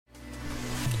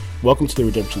Welcome to the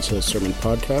Redemption Hill Sermon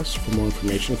Podcast. For more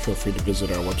information, feel free to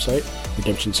visit our website,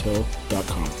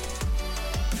 redemptionshill.com.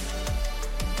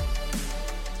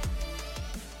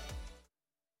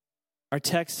 Our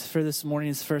text for this morning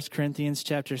is 1 Corinthians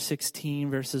chapter 16,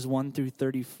 verses 1 through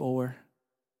 34.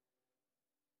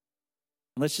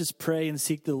 Let's just pray and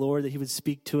seek the Lord that he would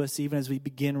speak to us even as we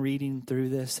begin reading through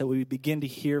this, that we would begin to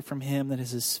hear from him, that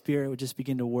his Spirit would just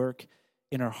begin to work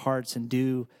in our hearts and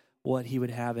do what he would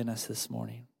have in us this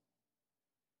morning.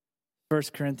 1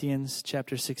 Corinthians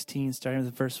chapter 16, starting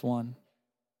with verse 1.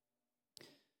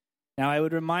 Now I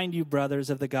would remind you, brothers,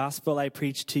 of the gospel I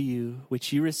preached to you,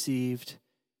 which you received,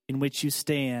 in which you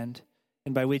stand,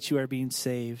 and by which you are being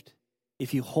saved,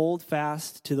 if you hold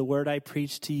fast to the word I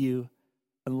preached to you,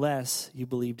 unless you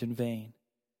believed in vain.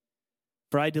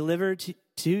 For I delivered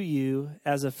to you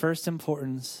as of first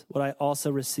importance what I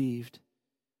also received,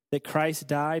 that Christ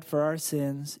died for our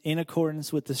sins in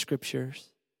accordance with the Scriptures,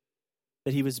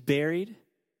 that he was buried,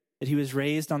 that he was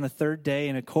raised on the third day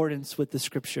in accordance with the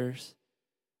Scriptures,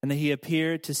 and that he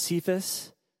appeared to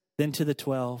Cephas, then to the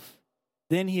 12.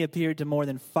 Then he appeared to more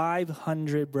than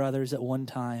 500 brothers at one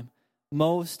time,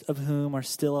 most of whom are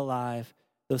still alive,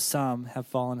 though some have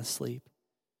fallen asleep.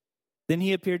 Then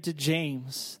he appeared to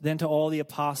James, then to all the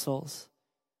apostles.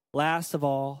 Last of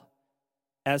all,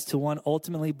 as to one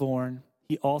ultimately born,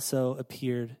 he also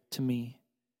appeared to me.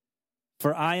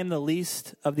 For I am the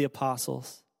least of the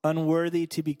apostles, unworthy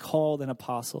to be called an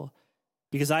apostle,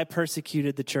 because I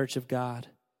persecuted the church of God.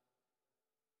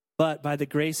 But by the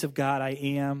grace of God I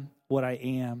am what I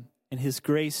am, and his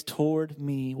grace toward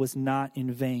me was not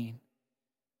in vain.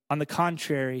 On the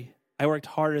contrary, I worked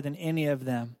harder than any of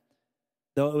them,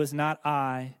 though it was not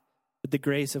I, but the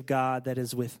grace of God that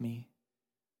is with me.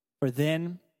 For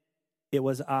then it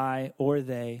was I or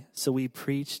they, so we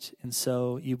preached, and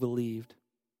so you believed.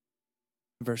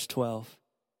 Verse 12.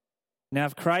 Now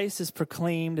if Christ is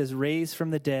proclaimed as raised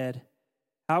from the dead,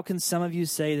 how can some of you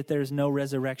say that there is no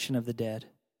resurrection of the dead?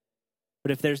 But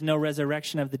if there's no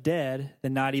resurrection of the dead,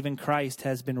 then not even Christ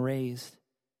has been raised.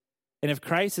 And if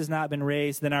Christ has not been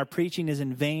raised, then our preaching is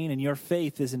in vain and your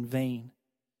faith is in vain.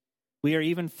 We are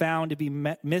even found to be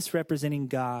misrepresenting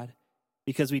God,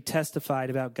 because we testified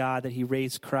about God that he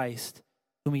raised Christ,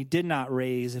 whom he did not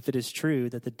raise, if it is true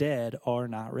that the dead are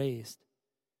not raised.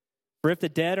 For if the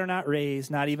dead are not raised,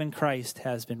 not even Christ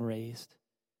has been raised.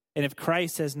 And if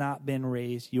Christ has not been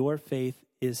raised, your faith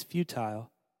is futile,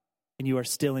 and you are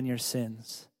still in your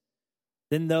sins.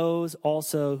 Then those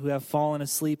also who have fallen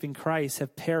asleep in Christ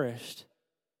have perished.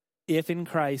 If in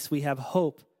Christ we have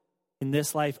hope in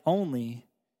this life only,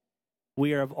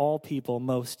 we are of all people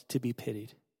most to be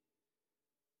pitied.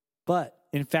 But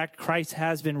in fact, Christ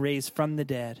has been raised from the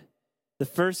dead, the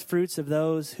first fruits of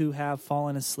those who have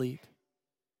fallen asleep.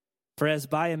 For as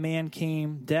by a man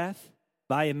came death,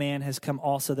 by a man has come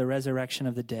also the resurrection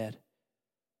of the dead.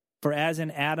 For as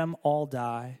in Adam all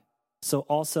die, so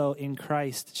also in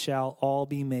Christ shall all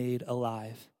be made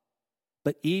alive.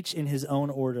 But each in his own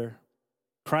order.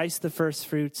 Christ the first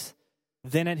fruits,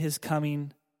 then at his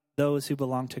coming those who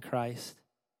belong to Christ.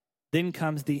 Then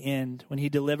comes the end, when he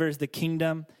delivers the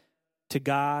kingdom to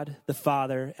God the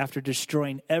Father after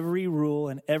destroying every rule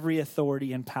and every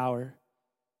authority and power.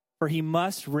 For he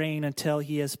must reign until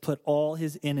he has put all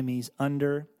his enemies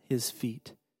under his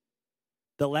feet.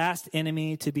 The last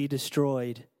enemy to be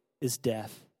destroyed is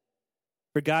death.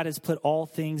 For God has put all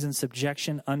things in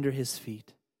subjection under his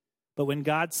feet. But when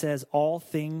God says all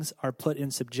things are put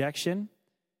in subjection,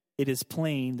 it is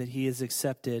plain that he is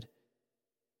accepted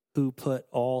who put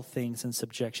all things in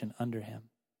subjection under him.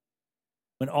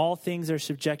 When all things are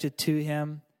subjected to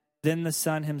him, then the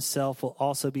Son himself will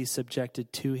also be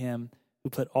subjected to him who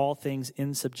put all things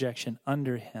in subjection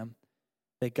under him,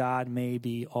 that God may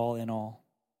be all in all.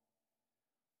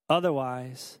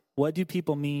 Otherwise, what do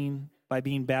people mean by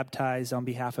being baptized on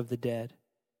behalf of the dead?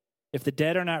 If the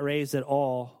dead are not raised at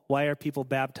all, why are people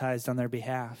baptized on their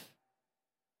behalf?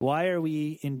 Why are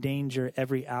we in danger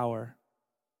every hour?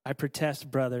 I protest,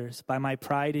 brothers, by my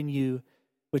pride in you,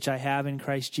 which I have in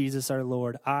Christ Jesus our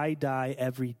Lord, I die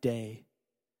every day.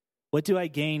 What do I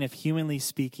gain if, humanly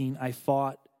speaking, I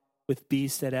fought with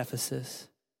beasts at Ephesus?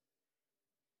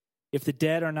 If the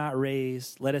dead are not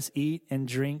raised, let us eat and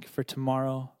drink, for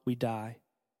tomorrow we die.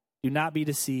 Do not be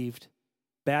deceived.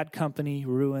 Bad company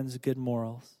ruins good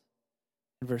morals.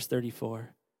 In verse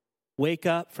 34, wake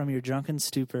up from your drunken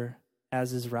stupor,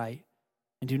 as is right,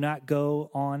 and do not go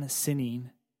on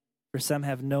sinning, for some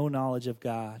have no knowledge of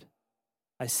God.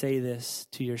 I say this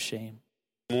to your shame.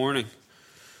 Morning.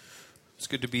 It's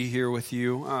good to be here with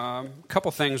you. A couple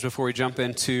things before we jump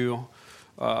into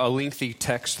a lengthy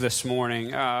text this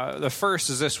morning. The first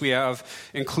is this: we have,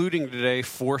 including today,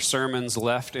 4 sermons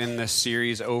left in this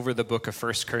series over the book of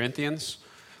 1 Corinthians.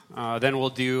 Then we'll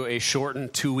do a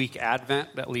shortened 2-week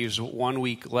Advent that leaves 1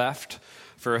 week left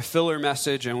for a filler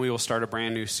message, and we will start a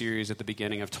brand new series at the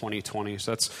beginning of 2020.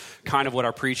 So that's kind of what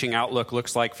our preaching outlook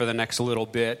looks like for the next little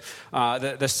bit.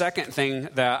 The second thing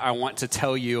that I want to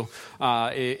tell you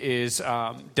is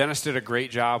Dennis did a great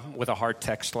job with a hard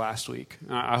text last week.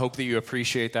 I hope that you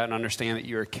appreciate that and understand that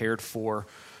you are cared for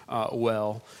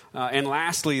well. And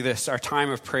lastly, our time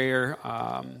of prayer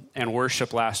and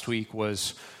worship last week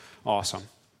was awesome.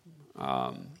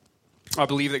 I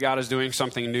believe that God is doing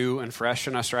something new and fresh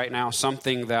in us right now,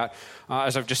 something that,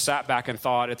 as I've just sat back and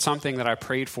thought, it's something that I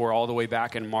prayed for all the way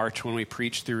back in March when we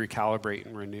preached through Recalibrate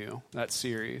and Renew, that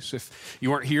series. If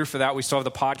you weren't here for that, we still have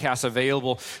the podcast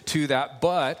available to that.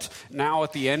 But now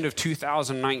at the end of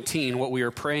 2019, what we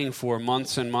were praying for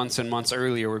months and months and months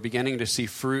earlier, we're beginning to see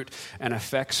fruit and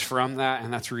effects from that,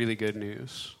 and that's really good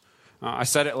news. I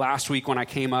said it last week when I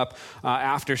came up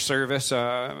after service.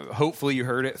 Hopefully you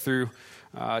heard it through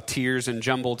tears and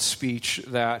jumbled speech,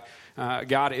 that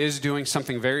God is doing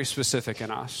something very specific in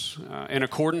us. In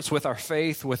accordance with our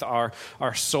faith, with our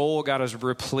soul, God is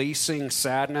replacing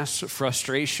sadness,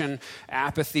 frustration,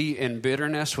 apathy, and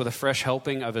bitterness with a fresh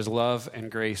helping of his love and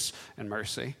grace and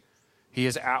mercy. He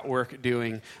is at work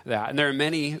doing that. And there are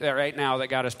many that right now that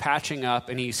God is patching up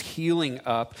and he's healing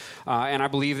up. And I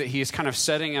believe that he is kind of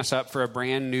setting us up for a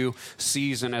brand new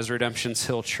season as Redemption's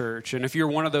Hill Church. And if you're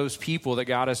one of those people that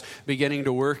God is beginning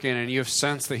to work in and you have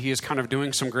sensed that he is kind of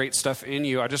doing some great stuff in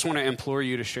you, I just want to implore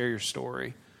you to share your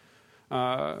story.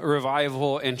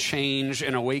 Revival and change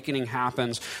and awakening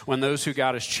happens when those who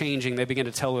God is changing, they begin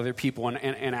to tell other people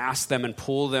and ask them and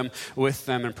pull them with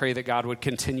them and pray that God would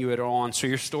continue it on. So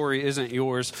your story isn't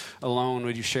yours alone.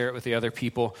 Would you share it with the other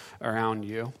people around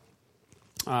you?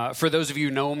 For those of you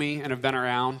who know me and have been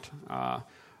around,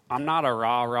 I'm not a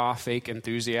rah-rah fake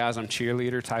enthusiasm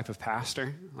cheerleader type of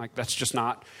pastor. Like, that's just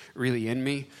not really in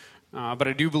me. But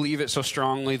I do believe it so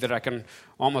strongly that I can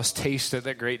almost taste it,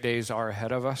 that great days are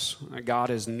ahead of us. God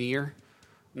is near,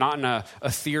 not in an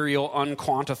ethereal,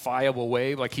 unquantifiable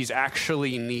way, like he's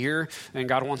actually near, and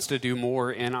God wants to do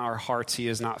more in our hearts. He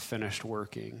is not finished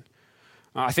working.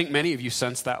 I think many of you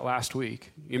sensed that last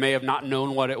week. You may have not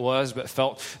known what it was, but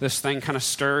felt this thing kind of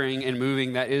stirring and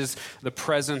moving that is the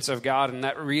presence of God, and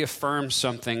that reaffirms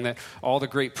something, that all the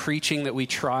great preaching that we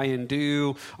try and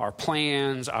do, our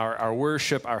plans, our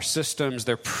worship, our systems,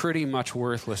 they're pretty much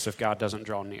worthless if God doesn't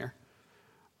draw near.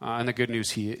 And the good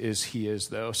news he is,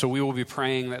 though. So we will be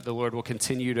praying that the Lord will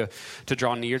continue to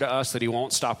draw near to us, that he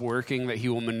won't stop working, that he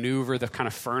will maneuver the kind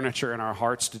of furniture in our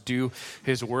hearts to do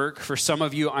his work. For some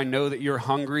of you, I know that you're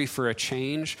hungry for a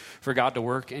change, for God to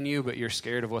work in you, but you're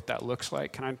scared of what that looks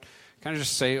like. Can I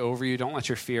just say over you, don't let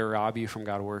your fear rob you from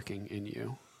God working in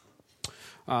you.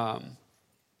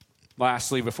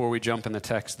 Lastly, before we jump in the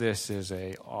text, this is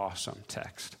an awesome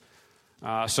text.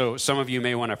 So some of you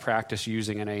may want to practice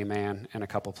using an amen in a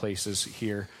couple places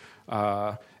here.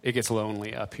 It gets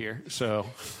lonely up here, so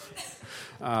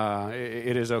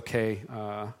it is okay.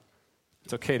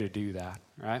 It's okay to do that,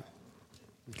 right?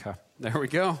 Okay, there we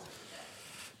go.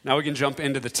 Now we can jump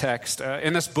into the text.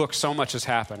 In this book, so much has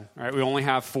happened. Right? We only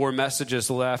have 4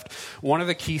 messages left. One of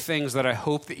the key things that I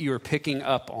hope that you are picking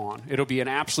up on, it'll be an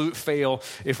absolute fail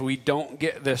if we don't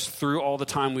get this through all the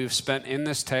time we've spent in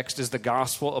this text, is the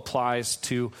gospel applies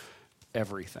to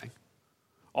everything.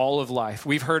 All of life.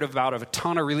 We've heard about a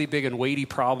ton of really big and weighty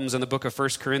problems in the book of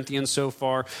 1 Corinthians so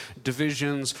far.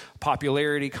 Divisions,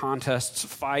 popularity contests,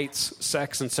 fights,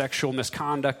 sex and sexual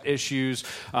misconduct issues,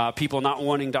 people not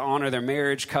wanting to honor their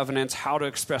marriage covenants, how to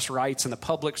express rights in the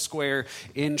public square,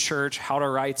 in church, how do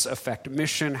rights affect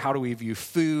mission, how do we view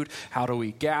food, how do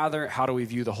we gather, how do we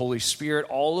view the Holy Spirit.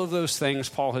 All of those things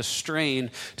Paul has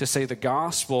strained to say the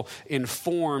gospel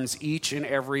informs each and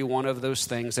every one of those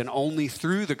things, and only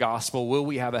through the gospel will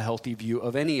we have a healthy view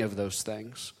of any of those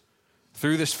things.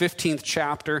 Through this 15th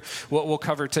chapter, what we'll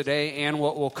cover today and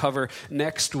what we'll cover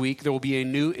next week, there will be a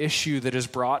new issue that is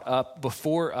brought up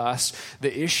before us.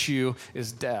 The issue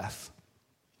is death.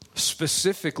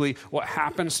 Specifically, what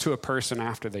happens to a person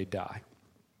after they die.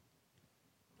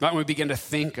 When we begin to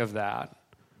think of that,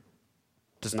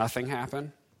 does nothing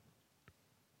happen?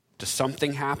 Does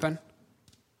something happen?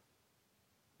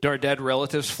 Do our dead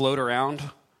relatives float around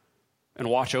and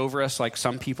watch over us like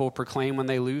some people proclaim when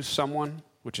they lose someone,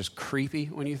 which is creepy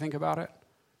when you think about it?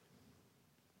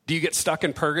 Do you get stuck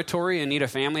in purgatory and need a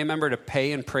family member to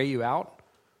pay and pray you out?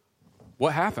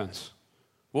 What happens?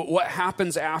 What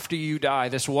happens after you die?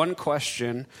 This one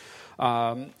question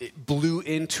it blew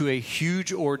into a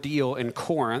huge ordeal in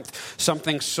Corinth,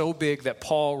 something so big that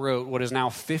Paul wrote what is now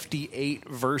 58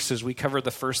 verses. We covered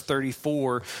the first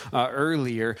 34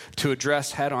 earlier to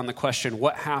address head on the question,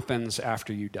 what happens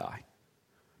after you die?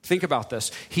 Think about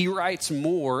this. He writes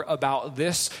more about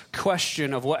this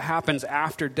question of what happens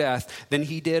after death than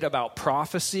he did about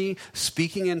prophecy,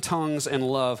 speaking in tongues, and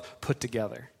love put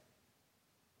together.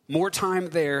 More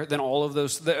time there than all of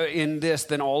those, in this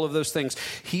than all of those things.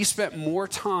 He spent more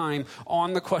time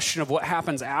on the question of what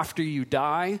happens after you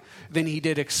die than he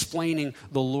did explaining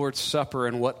the Lord's Supper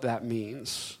and what that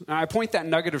means. Now, I point that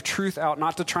nugget of truth out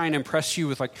not to try and impress you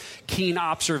with like keen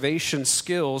observation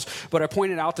skills, but I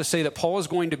point it out to say that Paul is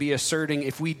going to be asserting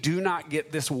if we do not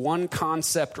get this one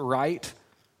concept right,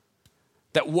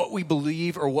 that what we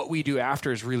believe or what we do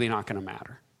after is really not going to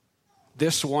matter.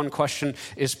 This one question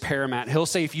is paramount. He'll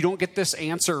say, if you don't get this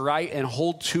answer right and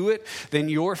hold to it, then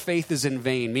your faith is in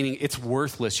vain, meaning it's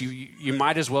worthless. You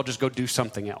might as well just go do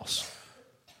something else.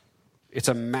 It's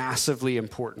a massively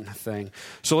important thing.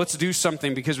 So let's do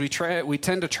something, because we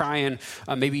tend to try and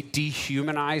maybe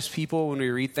dehumanize people when we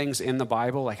read things in the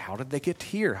Bible, like how did they get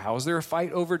here? How is there a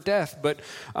fight over death? But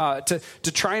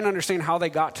to try and understand how they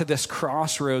got to this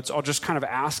crossroads, I'll just kind of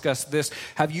ask us this.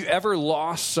 Have you ever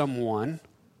lost someone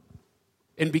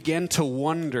and begin to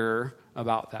wonder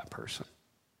about that person?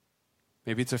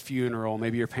 Maybe it's a funeral.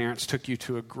 Maybe your parents took you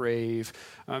to a grave.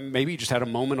 Maybe you just had a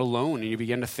moment alone and you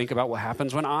begin to think about what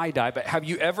happens when I die. But have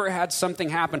you ever had something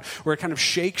happen where it kind of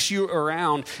shakes you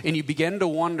around and you begin to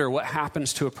wonder what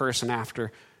happens to a person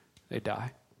after they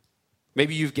die?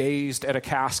 Maybe you've gazed at a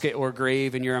casket or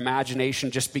grave and your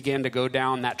imagination just began to go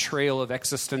down that trail of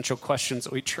existential questions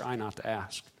that we try not to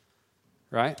ask,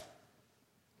 right?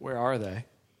 Where are they?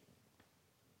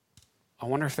 I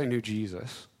wonder if they knew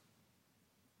Jesus.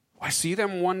 Will I see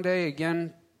them one day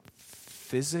again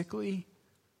physically?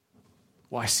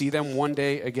 Will I see them one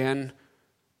day again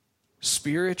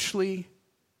spiritually?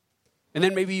 And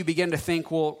then maybe you begin to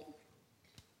think, well,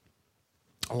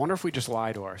 I wonder if we just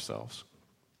lie to ourselves.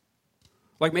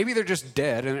 Like maybe they're just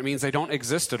dead and it means they don't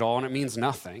exist at all and it means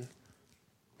nothing.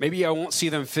 Maybe I won't see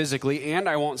them physically and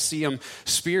I won't see them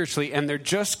spiritually, and they're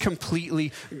just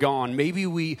completely gone. Maybe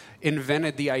we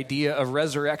invented the idea of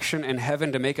resurrection and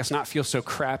heaven to make us not feel so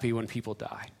crappy when people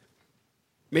die.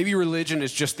 Maybe religion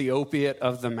is just the opiate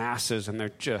of the masses and they're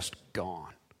just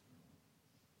gone.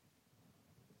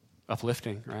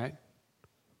 Uplifting, right?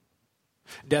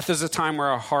 Death is a time where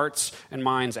our hearts and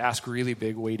minds ask really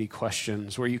big, weighty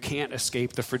questions, where you can't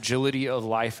escape the fragility of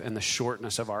life and the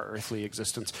shortness of our earthly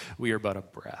existence. We are but a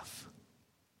breath.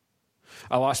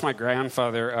 I lost my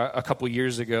grandfather a couple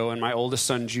years ago, and my oldest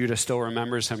son, Judah, still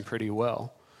remembers him pretty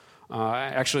well.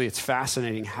 Actually, it's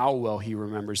fascinating how well he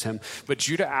remembers him. But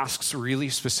Judah asks really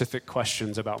specific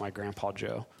questions about my grandpa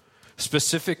Joe.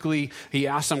 Specifically, he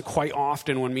asks him quite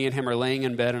often when me and him are laying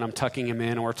in bed and I'm tucking him in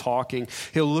and we're talking.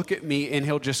 He'll look at me and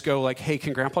he'll just go like, hey,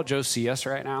 can Grandpa Joe see us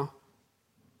right now?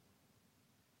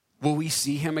 Will we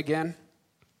see him again?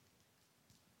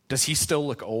 Does he still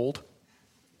look old?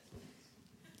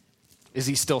 Is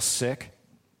he still sick?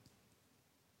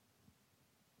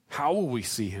 How will we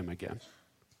see him again?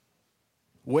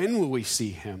 When will we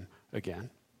see him again?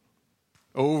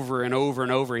 Over and over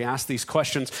and over, he asks these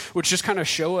questions, which just kind of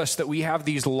show us that we have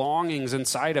these longings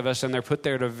inside of us, and they're put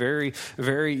there at a very,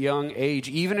 very young age.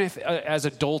 Even if as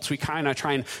adults we kind of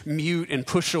try and mute and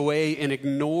push away and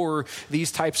ignore these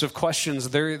types of questions,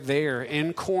 they're there.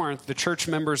 In Corinth, the church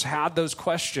members had those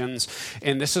questions,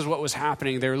 and this is what was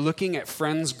happening. They're looking at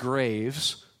friends'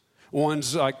 graves,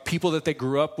 ones like people that they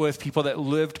grew up with, people that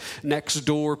lived next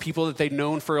door, people that they'd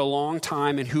known for a long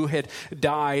time and who had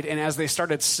died. And as they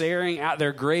started staring at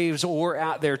their graves or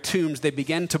at their tombs, they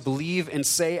began to believe and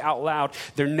say out loud,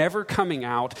 they're never coming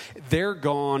out. They're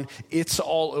gone. It's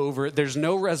all over. There's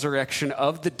no resurrection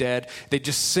of the dead. They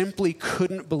just simply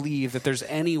couldn't believe that there's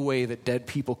any way that dead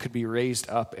people could be raised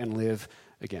up and live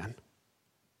again.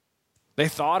 They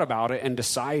thought about it and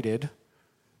decided,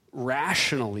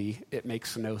 rationally, it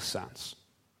makes no sense,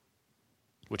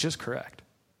 which is correct.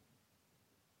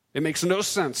 It makes no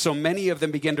sense. So many of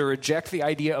them begin to reject the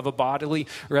idea of a bodily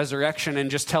resurrection and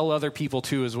just tell other people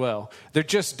to as well. They're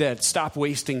just dead. Stop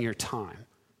wasting your time.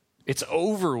 It's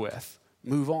over with.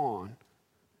 Move on.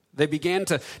 They began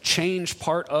to change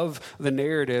part of the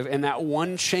narrative, and that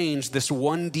one change, this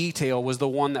one detail, was the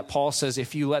one that Paul says,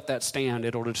 if you let that stand,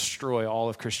 it'll destroy all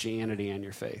of Christianity and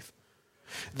your faith.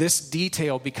 This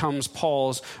detail becomes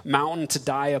Paul's mountain to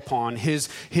die upon, his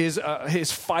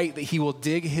fight that he will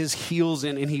dig his heels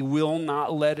in and he will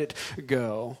not let it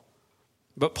go.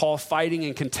 But Paul fighting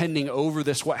and contending over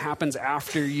this, what happens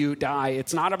after you die.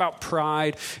 It's not about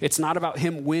pride. It's not about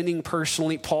him winning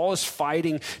personally. Paul is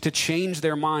fighting to change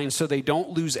their minds so they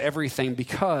don't lose everything,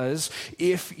 because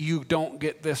if you don't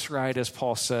get this right, as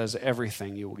Paul says,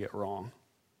 everything you will get wrong.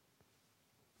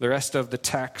 The rest of the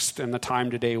text and the time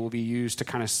today will be used to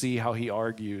kind of see how he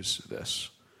argues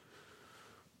this.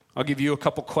 I'll give you a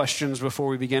couple questions before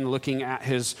we begin looking at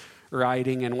his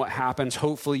writing and what happens.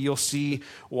 Hopefully you'll see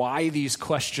why these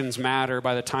questions matter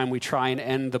by the time we try and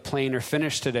end the plane or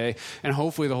finish today. And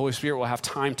hopefully the Holy Spirit will have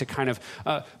time to kind of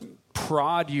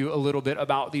prod you a little bit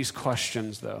about these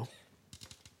questions, though.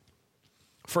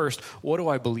 First, what do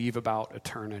I believe about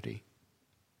eternity?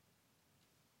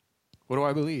 What do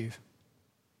I believe?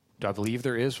 Do I believe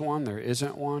there is one? There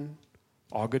isn't one?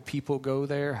 All good people go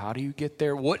there. How do you get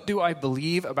there? What do I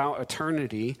believe about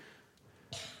eternity?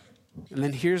 And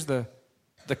then here's the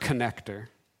connector.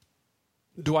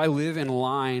 Do I live in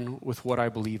line with what I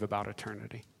believe about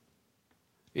eternity?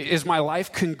 Is my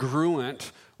life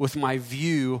congruent with my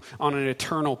view on an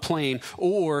eternal plane?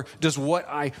 Or does what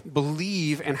I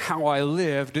believe and how I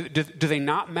live, do they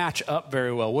not match up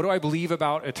very well? What do I believe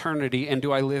about eternity, and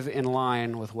do I live in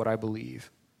line with what I believe?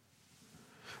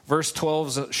 Verse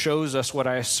 12 shows us what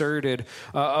I asserted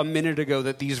a minute ago,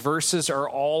 that these verses are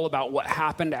all about what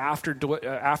happened after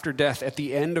death. At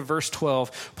the end of verse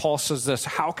 12, Paul says this: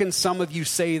 how can some of you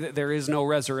say that there is no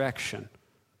resurrection?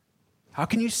 How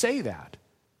can you say that?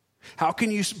 How can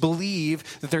you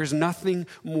believe that there's nothing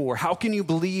more? How can you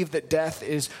believe that death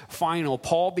is final?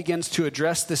 Paul begins to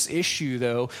address this issue,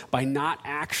 though, by not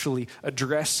actually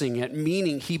addressing it,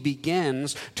 meaning he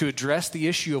begins to address the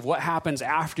issue of what happens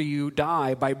after you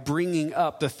die by bringing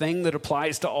up the thing that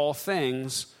applies to all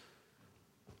things,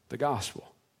 the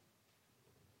gospel.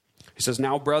 He says,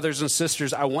 now, brothers and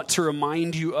sisters, I want to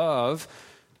remind you of,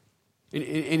 and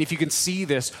if you can see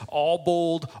this, all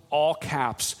bold, all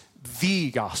caps, the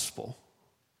gospel.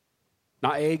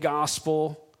 Not a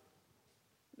gospel.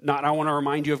 Not I want to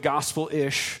remind you of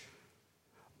gospel-ish.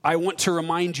 I want to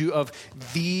remind you of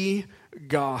the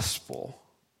gospel.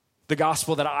 The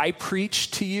gospel that I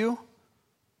preached to you.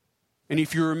 And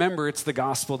if you remember, it's the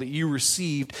gospel that you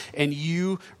received, and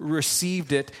you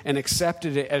received it and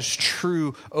accepted it as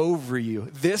true over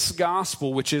you. This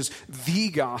gospel, which is the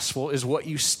gospel, is what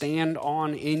you stand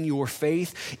on in your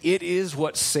faith. It is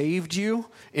what saved you,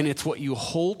 and it's what you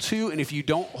hold to. And if you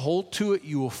don't hold to it,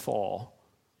 you will fall.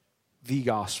 The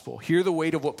gospel. Hear the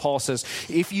weight of what Paul says.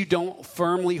 If you don't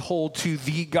firmly hold to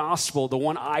the gospel, the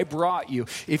one I brought you,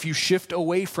 if you shift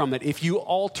away from it, if you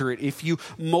alter it, if you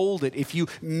mold it, if you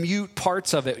mute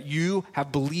parts of it, you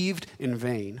have believed in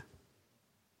vain.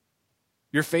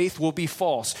 Your faith will be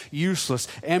false, useless,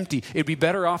 empty. It'd be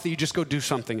better off that you just go do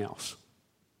something else.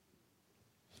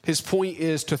 His point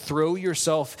is to throw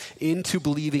yourself into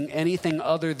believing anything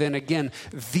other than, again,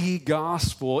 the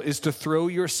gospel, is to throw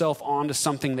yourself onto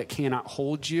something that cannot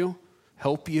hold you,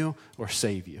 help you, or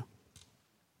save you.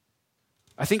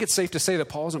 I think it's safe to say that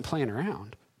Paul isn't playing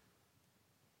around.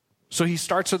 So he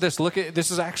starts with this. Look at this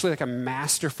is actually like a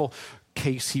masterful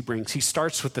case he brings. He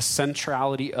starts with the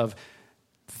centrality of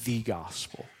the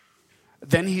gospel.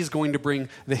 Then he's going to bring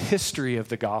the history of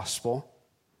the gospel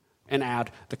and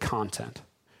add the content.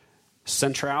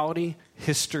 Centrality,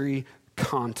 history,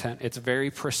 content. It's very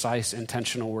precise,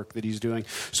 intentional work that he's doing.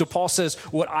 So Paul says,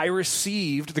 what I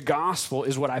received, the gospel,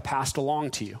 is what I passed along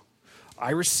to you.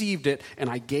 I received it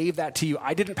and I gave that to you.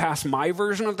 I didn't pass my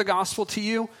version of the gospel to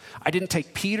you. I didn't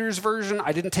take Peter's version.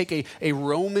 I didn't take a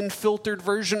Roman filtered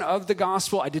version of the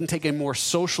gospel. I didn't take a more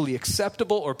socially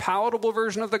acceptable or palatable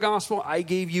version of the gospel. I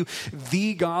gave you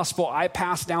the gospel. I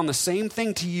passed down the same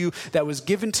thing to you that was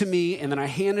given to me, and then I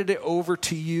handed it over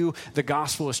to you. The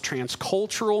gospel is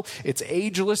transcultural. It's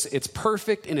ageless. It's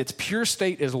perfect in its pure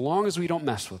state as long as we don't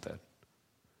mess with it.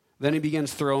 Then he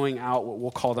begins throwing out what we'll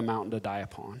call the mountain to die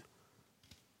upon.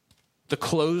 The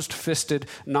closed-fisted,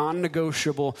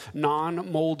 non-negotiable,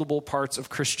 non-moldable parts of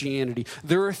Christianity.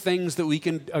 There are things that we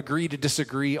can agree to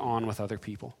disagree on with other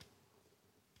people.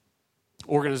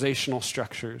 Organizational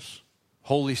structures,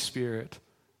 Holy Spirit,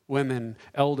 women,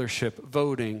 eldership,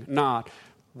 voting, not.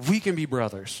 We can be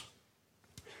brothers.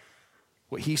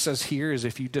 What he says here is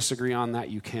if you disagree on that,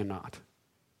 you cannot.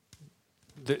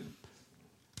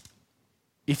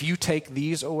 If you take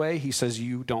these away, he says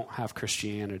you don't have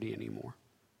Christianity anymore.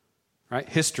 Right?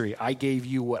 History, I gave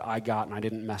you what I got and I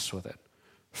didn't mess with it.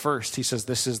 First, he says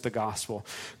this is the gospel.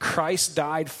 Christ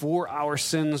died for our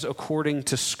sins according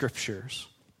to scriptures.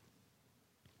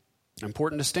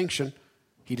 Important distinction.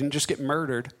 He didn't just get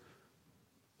murdered.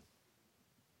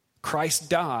 Christ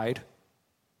died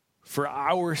for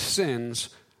our sins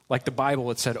Like the Bible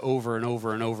had said over and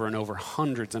over and over and over,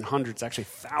 hundreds and hundreds, actually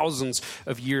thousands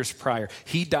of years prior.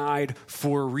 He died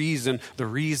for a reason. The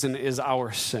reason is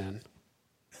our sin.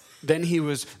 Then he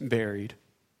was buried.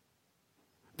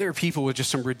 There are people with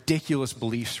just some ridiculous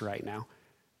beliefs right now.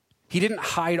 He didn't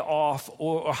hide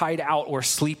out or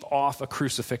sleep off a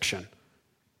crucifixion.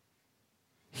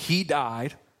 He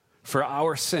died for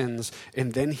our sins,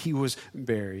 and then he was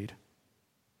buried.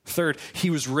 Third,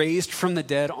 he was raised from the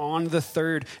dead on the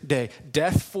third day.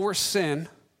 Death for sin,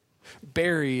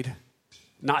 buried,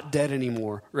 not dead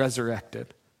anymore,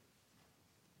 resurrected.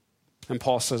 And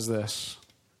Paul says this.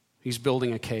 He's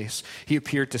building a case. He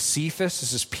appeared to Cephas,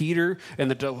 this is Peter, and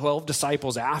the 12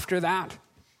 disciples after that.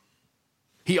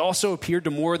 He also appeared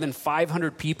to more than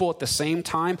 500 people at the same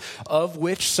time, of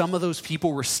which some of those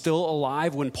people were still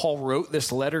alive when Paul wrote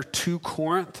this letter to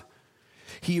Corinth.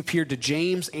 He appeared to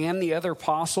James and the other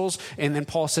apostles, and then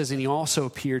Paul says, and he also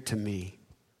appeared to me.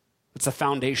 It's the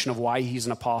foundation of why he's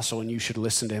an apostle and you should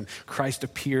listen to him. Christ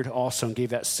appeared also and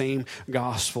gave that same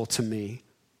gospel to me.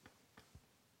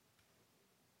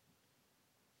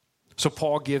 So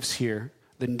Paul gives here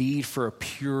the need for a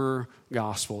pure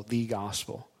gospel, the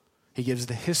gospel. He gives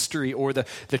the history or the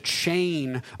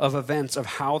chain of events of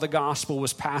how the gospel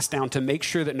was passed down to make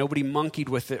sure that nobody monkeyed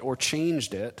with it or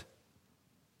changed it.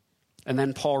 And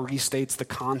then Paul restates the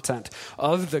content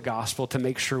of the gospel to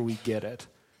make sure we get it.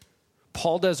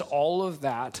 Paul does all of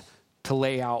that to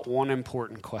lay out one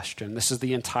important question. This is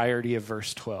the entirety of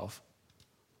verse 12.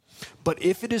 But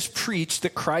if it is preached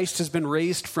that Christ has been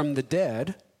raised from the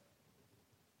dead,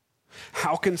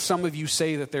 how can some of you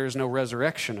say that there is no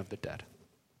resurrection of the dead?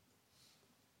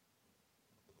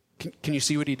 Can you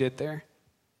see what he did there?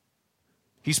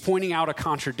 He's pointing out a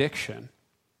contradiction.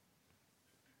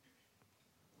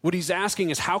 What he's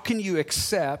asking is, how can you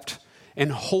accept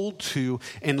and hold to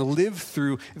and live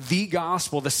through the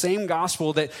gospel, the same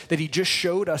gospel that he just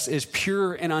showed us is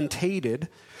pure and untainted,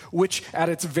 which at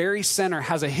its very center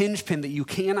has a hinge pin that you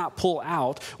cannot pull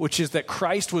out, which is that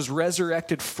Christ was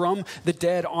resurrected from the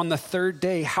dead on the third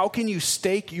day. How can you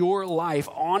stake your life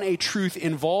on a truth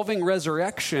involving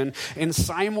resurrection and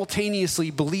simultaneously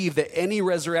believe that any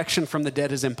resurrection from the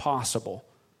dead is impossible?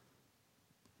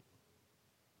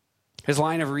 His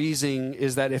line of reasoning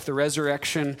is that if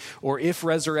resurrection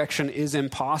is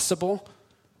impossible,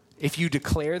 if you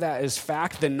declare that as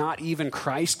fact, then not even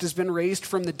Christ has been raised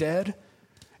from the dead.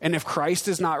 And if Christ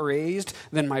is not raised,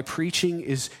 then my preaching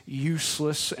is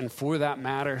useless, and for that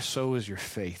matter, so is your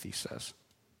faith, he says.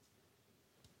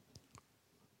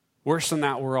 Worse than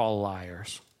that, we're all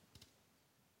liars.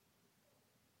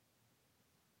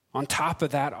 On top of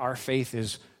that, our faith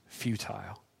is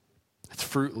futile. It's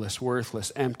fruitless,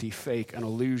 worthless, empty, fake, an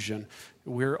illusion.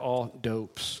 We're all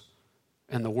dopes.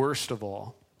 And the worst of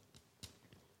all,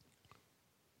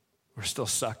 we're still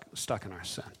stuck in our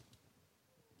sin.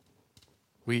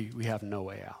 We have no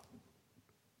way out.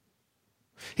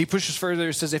 He pushes further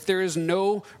and says, if there is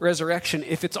no resurrection,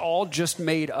 if it's all just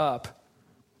made up,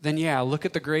 then yeah, look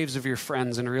at the graves of your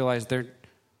friends and realize it's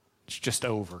just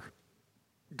over.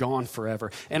 Gone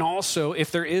forever. And also, if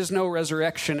there is no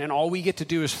resurrection and all we get to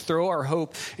do is throw our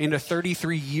hope into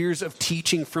 33 years of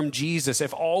teaching from Jesus,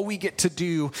 if all we get to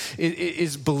do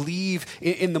is believe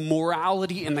in the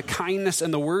morality and the kindness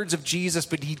and the words of Jesus,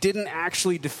 but he didn't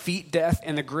actually defeat death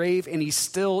and the grave and he's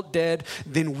still dead,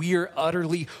 then we are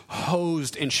utterly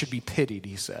hosed and should be pitied,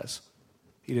 he says.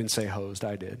 He didn't say hosed,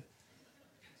 I did.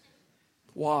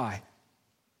 Why?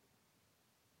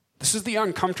 This is the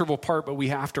uncomfortable part, but we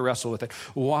have to wrestle with it.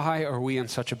 Why are we in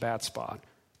such a bad spot?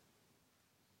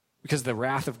 Because the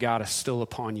wrath of God is still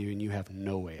upon you and you have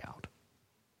no way out.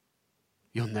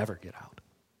 You'll never get out.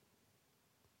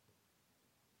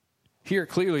 Here,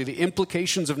 clearly, the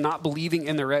implications of not believing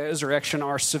in the resurrection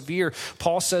are severe.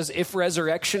 Paul says if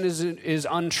resurrection is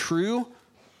untrue,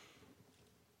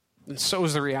 then so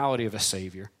is the reality of a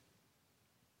Savior.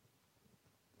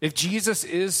 If Jesus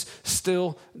is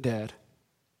still dead,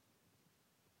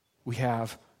 we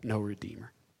have no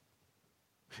Redeemer.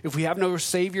 If we have no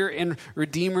Savior and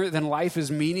Redeemer, then life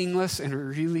is meaningless and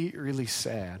really, really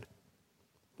sad.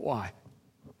 Why?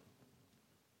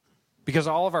 Because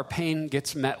all of our pain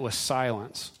gets met with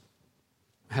silence,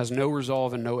 has no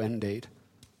resolve and no end date.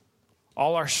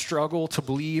 All our struggle to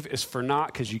believe is for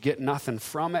naught because you get nothing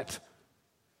from it.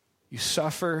 You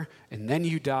suffer, and then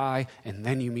you die, and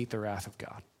then you meet the wrath of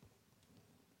God.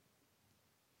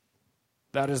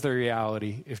 That is the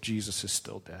reality if Jesus is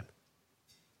still dead.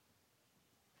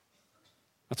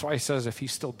 That's why he says if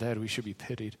he's still dead, we should be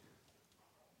pitied.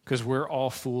 Because we're all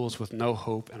fools with no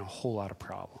hope and a whole lot of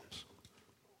problems.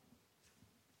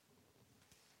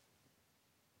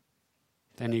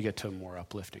 Then you get to a more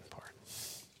uplifting part.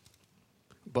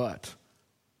 But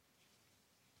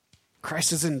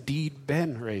Christ has indeed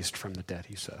been raised from the dead,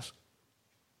 he says.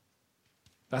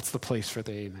 That's the place for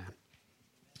the amen.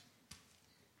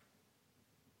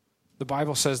 The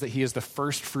Bible says that he is the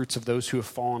first fruits of those who have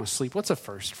fallen asleep. What's a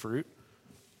first fruit?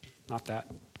 Not that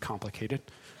complicated.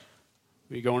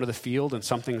 You go into the field and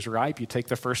something's ripe, you take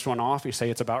the first one off, you say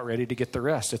it's about ready to get the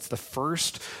rest. It's the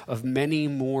first of many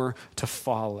more to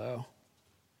follow.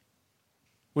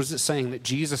 What is it saying? That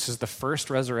Jesus is the first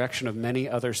resurrection of many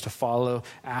others to follow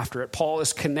after it. Paul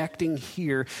is connecting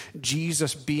here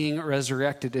Jesus being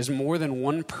resurrected is more than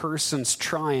one person's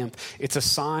triumph. It's a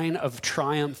sign of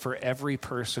triumph for every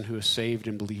person who is saved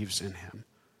and believes in him.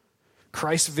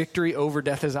 Christ's victory over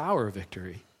death is our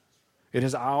victory. It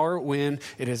is our win.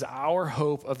 It is our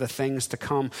hope of the things to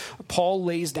come. Paul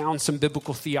lays down some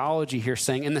biblical theology here,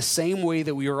 saying in the same way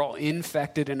that we are all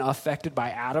infected and affected by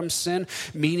Adam's sin,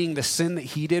 meaning the sin that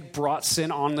he did brought sin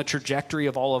on the trajectory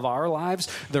of all of our lives,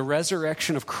 the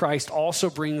resurrection of Christ also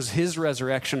brings his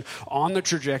resurrection on the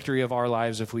trajectory of our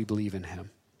lives if we believe in him.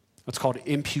 It's called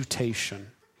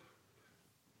imputation.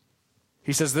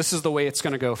 He says this is the way it's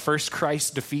going to go. First,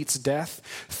 Christ defeats death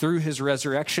through his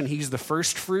resurrection. He's the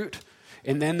first fruit.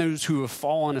 And then those who have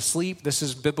fallen asleep, this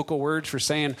is biblical words for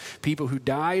saying people who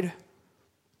died,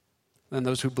 then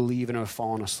those who believe and have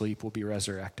fallen asleep will be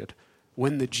resurrected.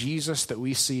 When the Jesus that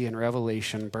we see in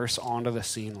Revelation bursts onto the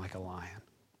scene like a lion.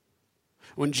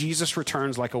 When Jesus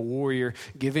returns like a warrior,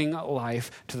 giving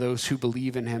life to those who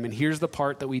believe in him. And here's the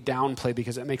part that we downplay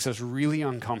because it makes us really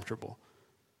uncomfortable.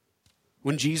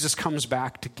 When Jesus comes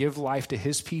back to give life to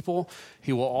his people,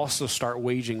 he will also start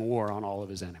waging war on all of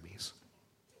his enemies.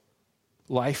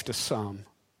 Life to some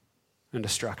and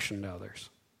destruction to others.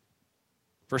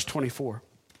 Verse 24,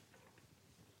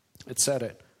 it said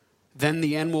it. Then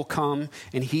the end will come,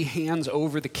 and he hands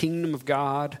over the kingdom of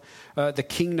God, the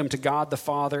kingdom to God the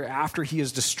Father, after he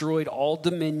has destroyed all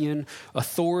dominion,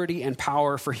 authority, and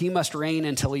power, for he must reign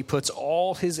until he puts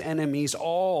all his enemies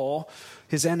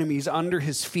under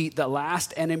his feet. The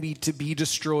last enemy to be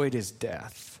destroyed is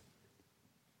death.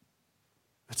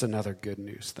 That's another good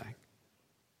news thing.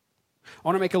 I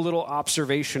want to make a little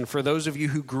observation for those of you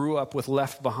who grew up with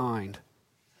Left Behind.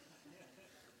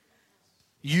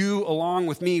 You, along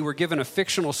with me, were given a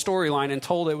fictional storyline and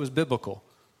told it was biblical.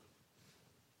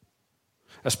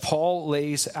 As Paul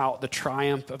lays out the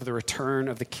triumph of the return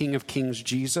of the King of Kings,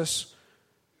 Jesus,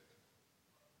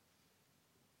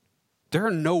 there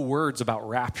are no words about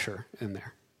rapture in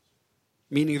there.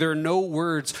 Meaning there are no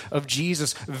words of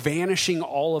Jesus vanishing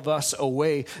all of us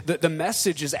away. The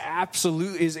message is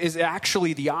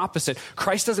actually the opposite.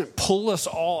 Christ doesn't pull us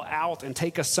all out and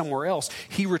take us somewhere else.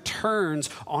 He returns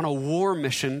on a war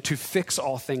mission to fix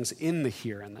all things in the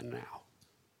here and the now.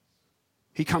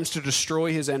 He comes to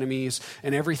destroy his enemies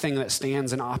and everything that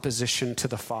stands in opposition to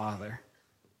the Father.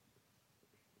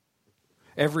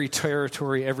 Every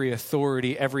territory, every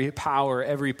authority, every power,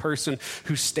 every person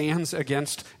who stands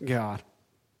against God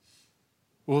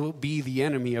will be the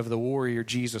enemy of the warrior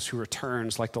Jesus who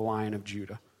returns like the Lion of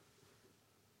Judah.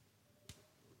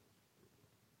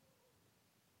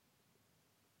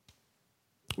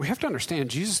 We have to understand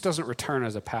Jesus doesn't return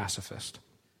as a pacifist.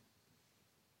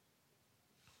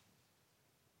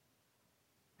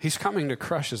 He's coming to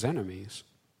crush his enemies.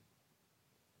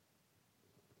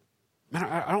 Man,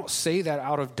 I don't say that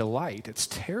out of delight. It's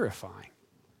terrifying.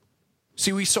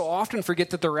 See, we so often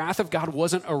forget that the wrath of God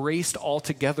wasn't erased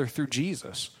altogether through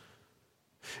Jesus.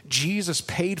 Jesus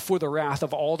paid for the wrath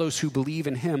of all those who believe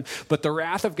in him, but the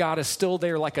wrath of God is still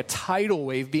there like a tidal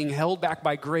wave being held back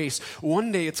by grace.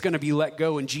 One day it's going to be let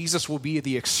go, and Jesus will be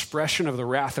the expression of the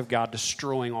wrath of God,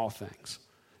 destroying all things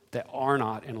that are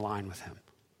not in line with him.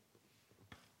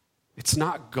 It's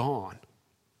not gone.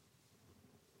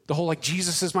 The whole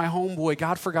Jesus is my homeboy,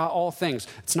 God forgot all things.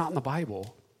 It's not in the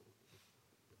Bible.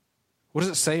 What does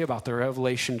it say about the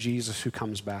Revelation Jesus who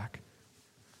comes back?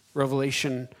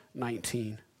 Revelation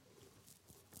 19,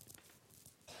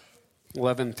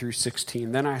 11 through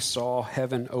 16. Then I saw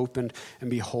heaven opened, and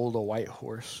behold, a white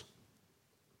horse.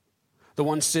 The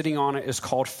one sitting on it is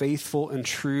called Faithful and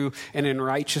True, and in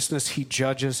righteousness he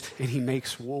judges and he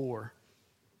makes war.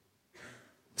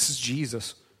 This is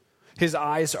Jesus. His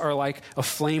eyes are like a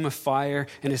flame of fire,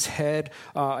 and his head,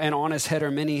 and on his head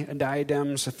are many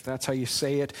diadems, if that's how you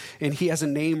say it. And he has a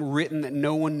name written that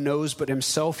no one knows but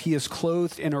himself. He is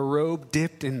clothed in a robe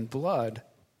dipped in blood.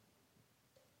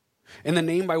 And the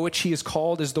name by which he is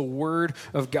called is the Word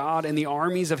of God. And the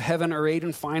armies of heaven, arrayed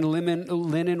in fine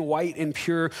linen, white and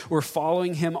pure, were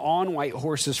following him on white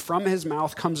horses. From his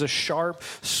mouth comes a sharp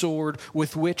sword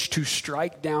with which to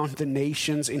strike down the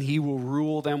nations, and he will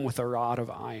rule them with a rod of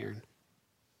iron.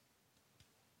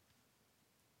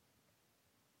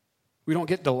 We don't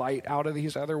get delight out of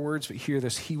these other words, but hear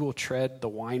this: he will tread the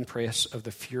winepress of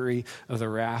the fury of the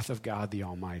wrath of God the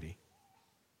Almighty.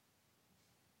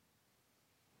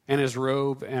 And his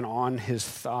robe and on his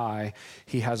thigh,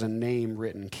 he has a name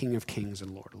written, King of Kings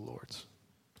and Lord of Lords.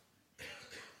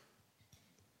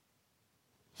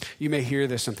 You may hear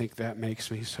this and think, that makes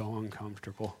me so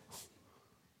uncomfortable.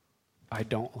 I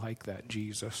don't like that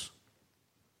Jesus.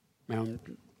 Man,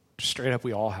 straight up,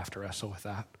 we all have to wrestle with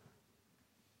that.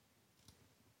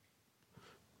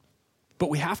 But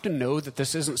we have to know that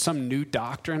this isn't some new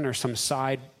doctrine or some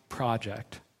side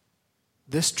project.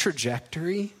 This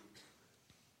trajectory,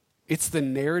 it's the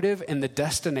narrative and the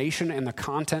destination and the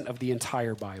content of the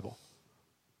entire Bible.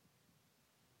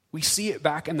 We see it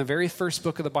back in the very first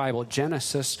book of the Bible,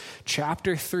 Genesis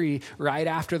chapter 3, right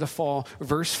after the fall,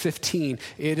 verse 15.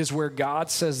 It is where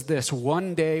God says this: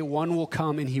 one day one will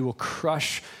come and he will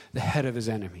crush the head of his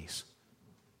enemies.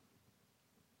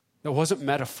 That wasn't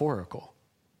metaphorical.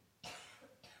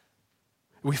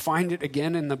 We find it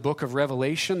again in the book of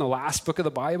Revelation, the last book of the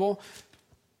Bible.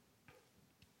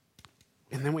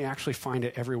 And then we actually find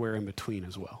it everywhere in between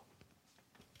as well.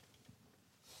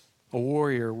 A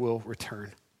warrior will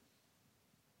return.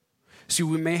 See,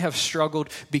 we may have struggled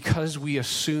because we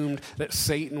assumed that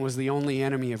Satan was the only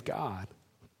enemy of God.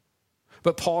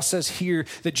 But Paul says here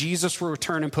that Jesus will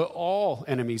return and put all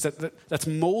enemies, that's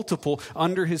multiple,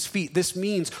 under his feet. This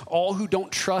means all who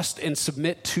don't trust and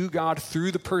submit to God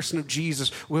through the person of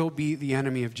Jesus will be the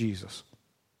enemy of Jesus.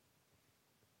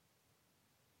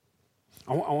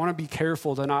 I want to be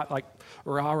careful to not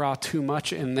rah-rah too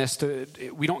much in this.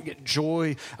 We don't get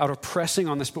joy out of pressing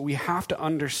on this, but we have to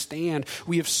understand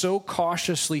we have so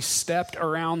cautiously stepped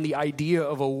around the idea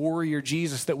of a warrior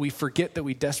Jesus that we forget that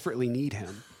we desperately need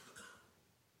him.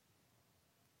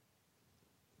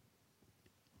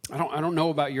 I don't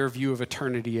know about your view of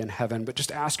eternity in heaven, but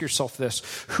just ask yourself this: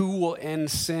 who will end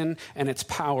sin and its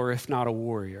power if not a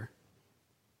warrior?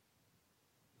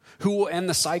 Who will end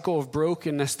the cycle of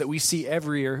brokenness that we see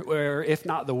everywhere if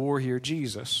not the warrior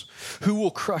Jesus? Who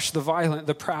will crush the violent,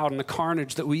 the proud, and the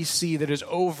carnage that we see that is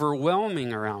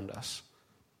overwhelming around us?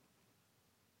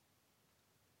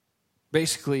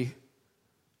 Basically,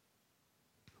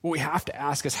 what we have to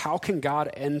ask is, how can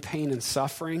God end pain and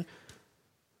suffering?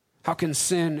 How can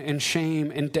sin and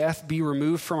shame and death be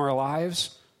removed from our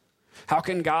lives? How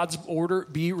can God's order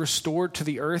be restored to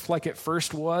the earth like it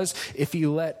first was if he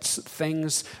lets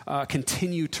things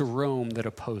continue to roam that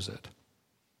oppose it?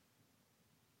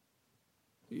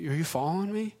 Are you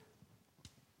following me?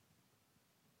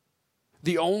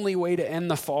 The only way to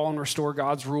end the fall and restore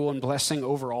God's rule and blessing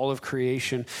over all of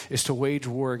creation is to wage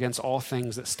war against all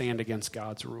things that stand against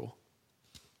God's rule.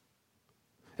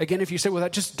 Again, if you say, well,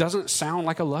 that just doesn't sound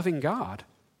like a loving God.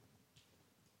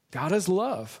 God is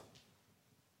love.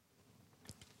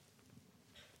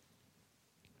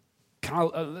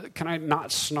 Can I not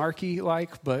snarky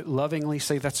but lovingly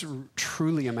say that's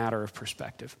truly a matter of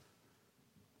perspective?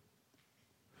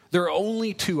 There are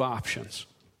only two options: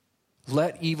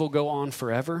 let evil go on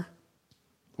forever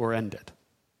or end it.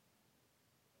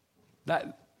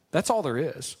 That's all there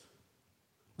is.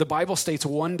 The Bible states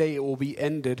one day it will be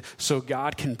ended so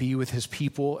God can be with his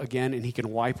people again and he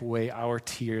can wipe away our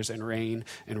tears and reign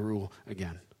and rule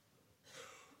again.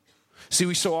 See,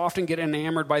 we so often get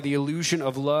enamored by the illusion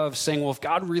of love, saying, well, if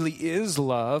God really is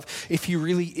love, if he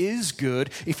really is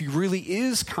good, if he really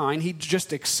is kind, he'd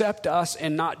just accept us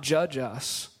and not judge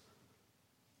us.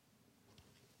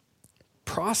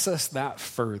 Process that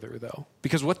further, though,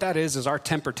 because what that is our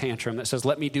temper tantrum that says,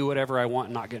 let me do whatever I want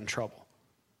and not get in trouble.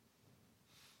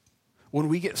 When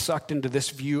we get sucked into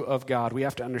this view of God, we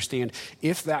have to understand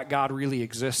if that God really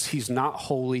exists, he's not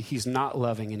holy, he's not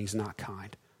loving, and he's not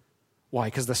kind. Why?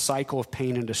 Because the cycle of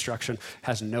pain and destruction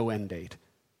has no end date.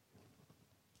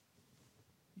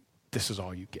 This is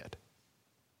all you get.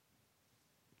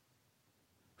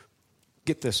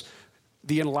 Get this.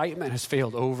 The Enlightenment has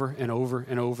failed over and over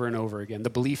and over and over again. The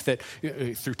belief that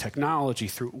through technology,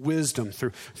 through wisdom,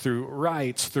 through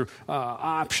rights, through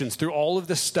options, through all of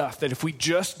this stuff, that if we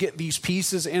just get these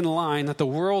pieces in line, that the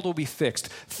world will be fixed.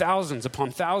 Thousands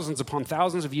upon thousands upon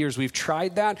thousands of years, we've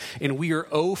tried that, and we are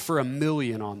 0 for a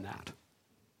million on that.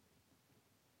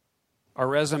 Our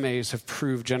resumes have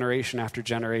proved generation after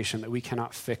generation that we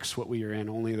cannot fix what we are in.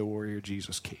 Only the warrior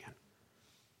Jesus can.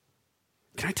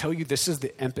 Can I tell you, this is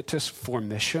the impetus for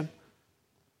mission?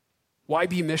 Why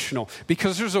be missional?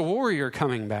 Because there's a warrior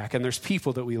coming back and there's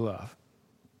people that we love.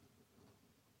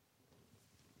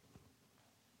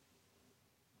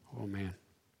 Oh man,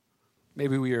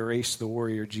 maybe we erase the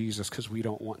warrior Jesus because we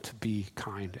don't want to be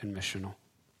kind and missional.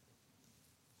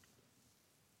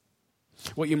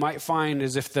 What you might find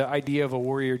is if the idea of a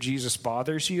warrior Jesus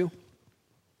bothers you,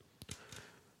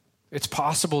 it's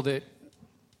possible that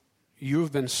you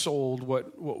have been sold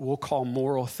what we'll call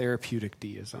moral therapeutic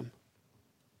deism.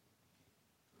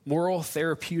 Moral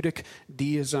therapeutic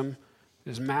deism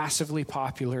is massively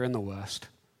popular in the West.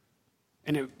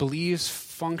 And it believes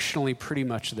functionally pretty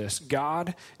much this: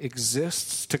 God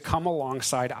exists to come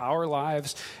alongside our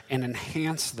lives and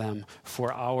enhance them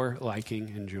for our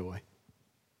liking and joy.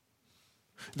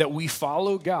 That we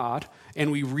follow God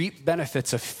and we reap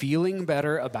benefits of feeling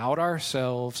better about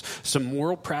ourselves. Some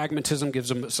moral pragmatism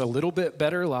gives us a little bit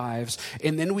better lives.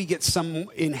 And then we get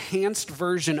some enhanced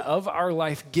version of our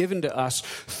life given to us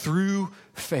through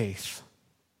faith.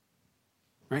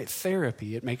 Right?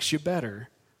 Therapy, it makes you better.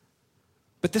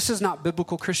 But this is not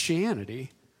biblical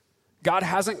Christianity. God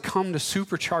hasn't come to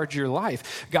supercharge your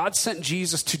life. God sent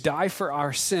Jesus to die for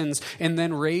our sins and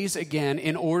then raise again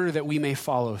in order that we may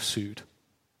follow suit.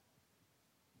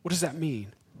 What does that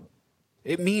mean?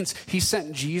 It means he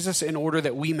sent Jesus in order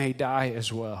that we may die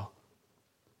as well.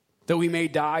 That we may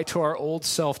die to our old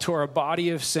self, to our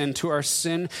body of sin, to our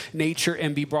sin nature,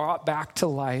 and be brought back to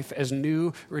life as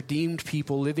new, redeemed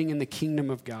people living in the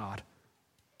kingdom of God.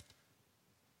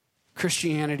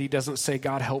 Christianity doesn't say,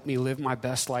 God, help me live my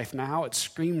best life now. It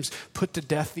screams, put to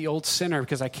death the old sinner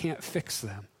because I can't fix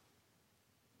them.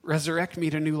 Resurrect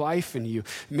me to new life in you.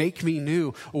 Make me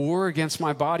new. War against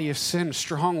my body of sin.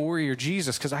 Strong warrior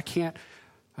Jesus, because I can't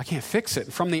fix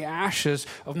it. From the ashes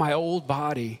of my old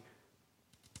body,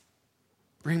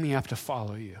 bring me up to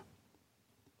follow you.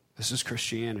 This is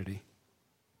Christianity.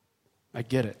 I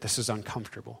get it. This is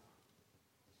uncomfortable.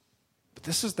 But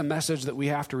this is the message that we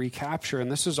have to recapture,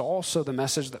 and this is also the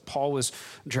message that Paul was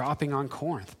dropping on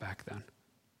Corinth back then.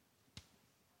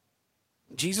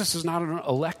 Jesus is not an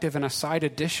elective and a side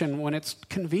addition when it's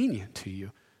convenient to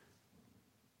you.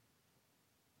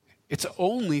 It's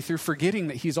only through forgetting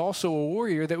that he's also a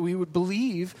warrior that we would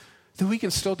believe that we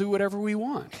can still do whatever we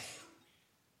want.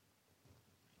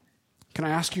 Can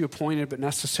I ask you a pointed but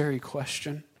necessary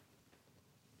question?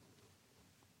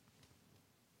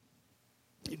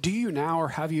 Do you now or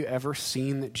have you ever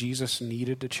seen that Jesus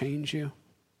needed to change you?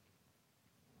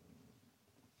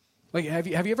 Like, have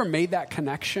you ever made that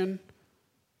connection?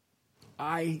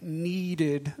 I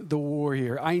needed the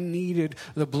warrior. I needed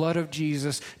the blood of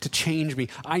Jesus to change me.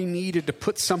 I needed to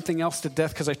put something else to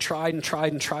death because I tried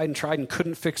and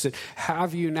couldn't fix it.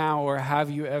 Have you now or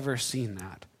have you ever seen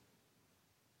that?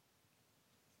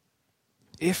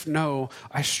 If no,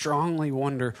 I strongly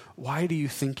wonder, why do you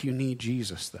think you need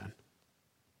Jesus then?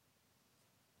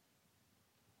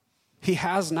 He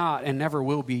has not and never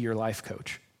will be your life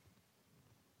coach.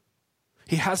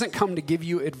 He hasn't come to give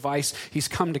you advice. He's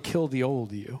come to kill the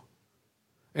old you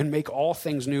and make all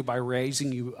things new by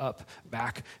raising you up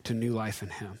back to new life in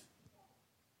him.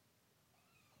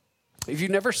 If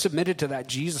you've never submitted to that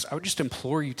Jesus, I would just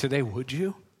implore you today, would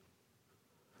you?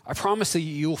 I promise that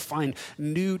you'll find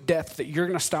new depth, that you're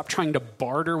going to stop trying to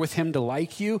barter with him to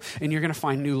like you, and you're going to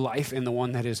find new life in the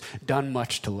one that has done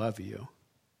much to love you.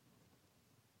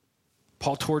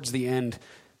 Paul, towards the end,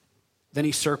 then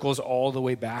he circles all the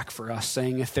way back for us,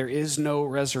 saying, if there is no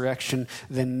resurrection,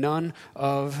 then none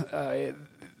of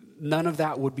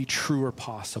that would be true or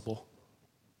possible.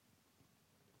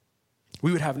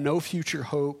 We would have no future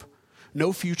hope,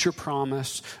 no future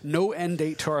promise, no end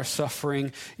date to our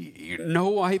suffering, no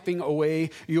wiping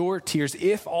away your tears.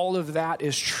 If all of that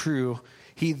is true,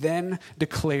 he then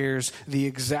declares the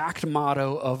exact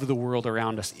motto of the world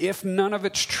around us. If none of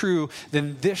it's true,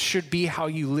 then this should be how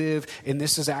you live, and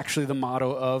this is actually the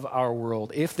motto of our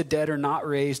world. If the dead are not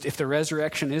raised, if the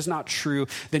resurrection is not true,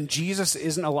 then Jesus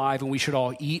isn't alive, and we should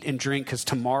all eat and drink because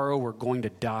tomorrow we're going to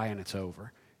die and it's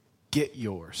over. Get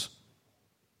yours.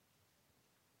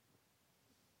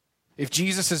 If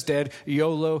Jesus is dead,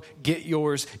 YOLO, get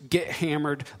yours, get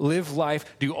hammered, live life,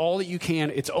 do all that you can.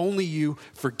 It's only you.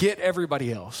 Forget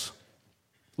everybody else.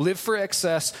 Live for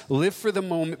excess, live for the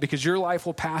moment because your life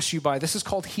will pass you by. This is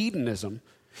called hedonism.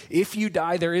 If you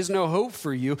die, there is no hope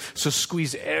for you, so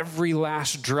squeeze every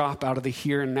last drop out of the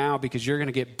here and now because you're going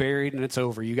to get buried and it's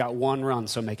over. You got one run,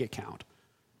 so make it count.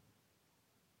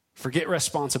 Forget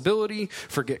responsibility,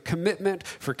 forget commitment,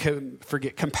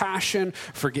 forget compassion,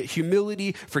 forget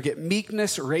humility, forget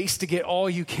meekness, race to get all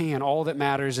you can. All that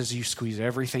matters is you squeeze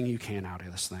everything you can out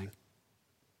of this thing.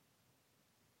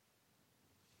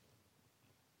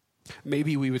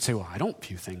 Maybe we would say, well, I don't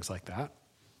view things like that.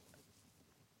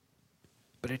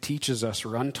 But it teaches us,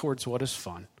 run towards what is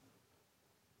fun.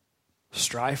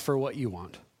 Strive for what you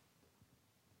want.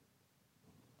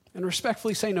 And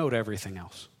respectfully say no to everything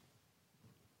else.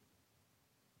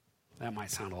 That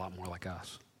might sound a lot more like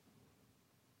us.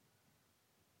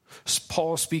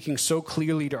 Paul is speaking so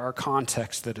clearly to our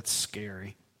context that it's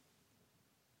scary.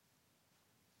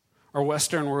 Our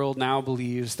Western world now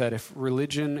believes that if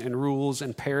religion and rules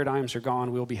and paradigms are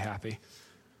gone, we'll be happy.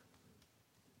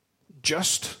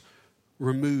 Just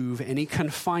remove any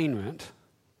confinement,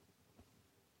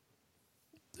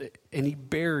 any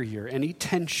barrier, any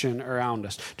tension around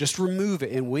us. Just remove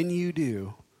it, and when you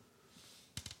do,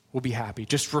 we'll be happy.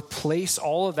 Just replace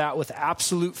all of that with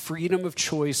absolute freedom of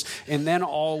choice, and then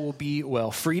all will be well.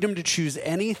 Freedom to choose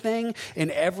anything and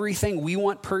everything we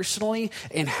want personally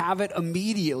and have it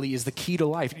immediately is the key to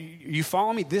life. You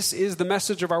follow me? This is the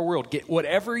message of our world. Get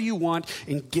whatever you want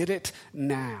and get it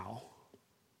now.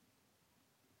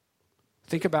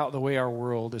 Think about the way our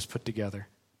world is put together.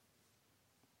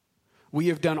 We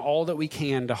have done all that we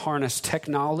can to harness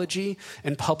technology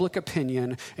and public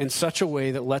opinion in such a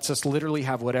way that lets us literally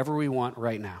have whatever we want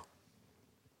right now.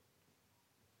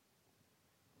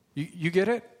 You get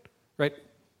it? Right?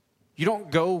 You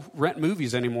don't go rent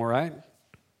movies anymore, right?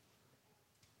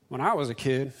 When I was a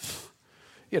kid,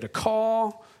 you had to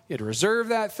call, you had to reserve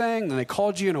that thing, then they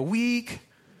called you in a week,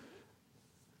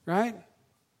 right?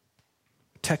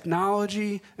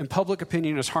 Technology and public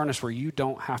opinion is harnessed where you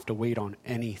don't have to wait on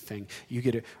anything. You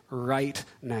get it right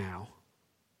now.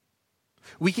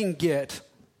 We can get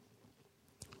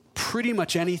pretty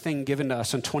much anything given to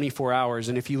us in 24 hours.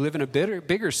 And if you live in a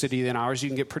bigger city than ours, you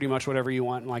can get pretty much whatever you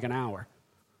want in like an hour.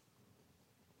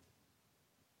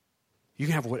 You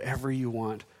can have whatever you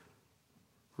want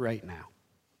right now.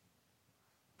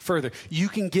 Further, you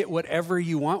can get whatever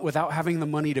you want without having the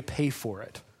money to pay for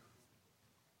it.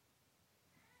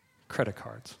 Credit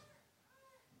cards.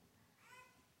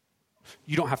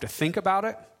 You don't have to think about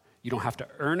it. You don't have to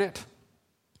earn it.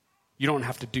 You don't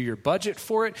have to do your budget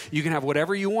for it. You can have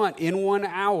whatever you want in 1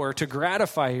 hour to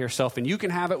gratify yourself, and you can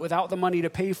have it without the money to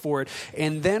pay for it.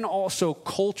 And then also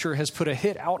culture has put a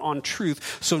hit out on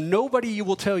truth, so nobody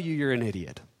will tell you you're an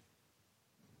idiot.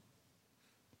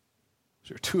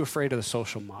 You're too afraid of the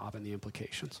social mob and the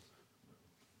implications.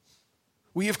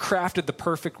 We have crafted the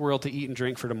perfect world to eat and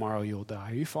drink for tomorrow you'll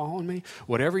die. Are you following me?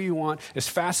 Whatever you want, as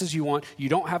fast as you want, you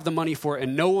don't have the money for it,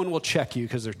 and no one will check you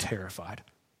because they're terrified.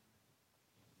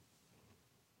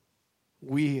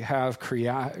 We have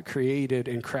created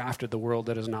and crafted the world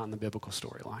that is not in the biblical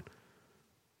storyline.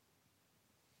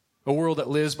 A world that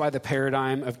lives by the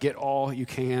paradigm of get all you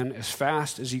can as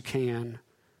fast as you can.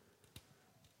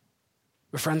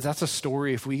 But friends, that's a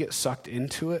story if we get sucked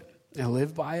into it and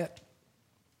live by it.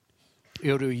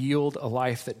 It'll yield a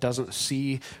life that doesn't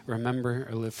see, remember,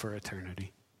 or live for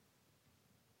eternity.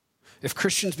 If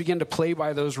Christians begin to play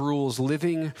by those rules,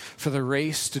 living for the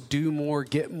race to do more,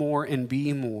 get more, and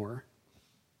be more,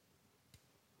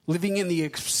 living in the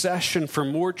obsession for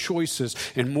more choices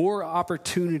and more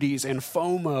opportunities and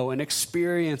FOMO and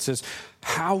experiences,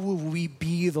 how will we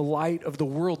be the light of the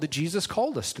world that Jesus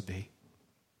called us to be?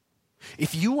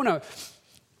 If you want to,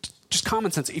 just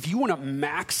common sense, if you want to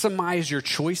maximize your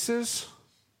choices,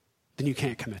 then you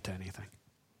can't commit to anything.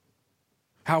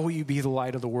 How will you be the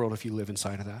light of the world if you live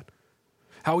inside of that?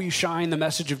 How will you shine the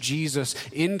message of Jesus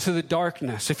into the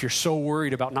darkness if you're so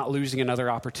worried about not losing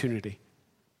another opportunity?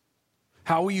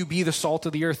 How will you be the salt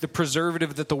of the earth, the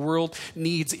preservative that the world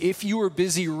needs? If you are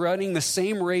busy running the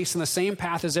same race and the same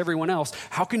path as everyone else,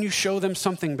 how can you show them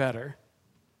something better?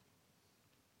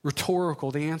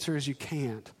 Rhetorical, the answer is you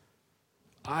can't.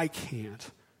 I can't.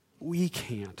 We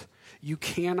can't. You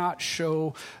cannot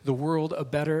show the world a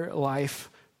better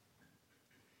life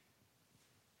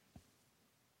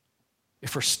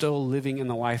if we're still living in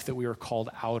the life that we were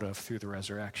called out of through the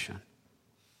resurrection.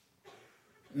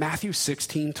 Matthew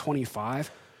 16:25,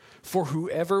 for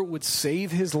whoever would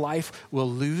save his life will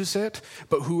lose it,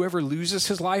 but whoever loses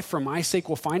his life for my sake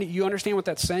will find it. You understand what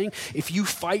that's saying? If you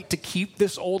fight to keep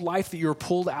this old life that you're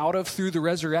pulled out of through the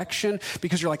resurrection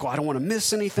because you're like, well, I don't want to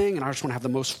miss anything and I just want to have the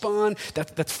most fun,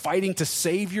 that's fighting to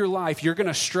save your life. You're going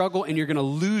to struggle and you're going to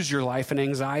lose your life in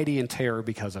anxiety and terror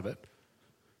because of it.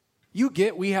 You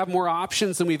get we have more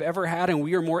options than we've ever had, and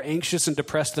we are more anxious and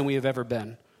depressed than we have ever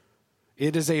been.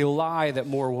 It is a lie that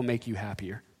more will make you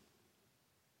happier.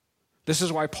 This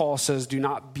is why Paul says, do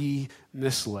not be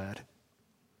misled.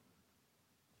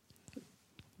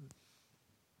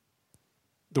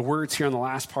 The words here in the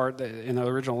last part, in the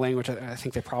original language, I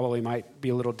think they probably might be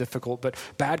a little difficult, but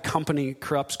bad company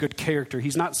corrupts good character.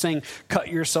 He's not saying cut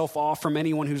yourself off from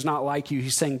anyone who's not like you.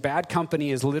 He's saying bad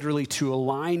company is literally to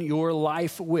align your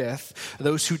life with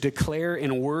those who declare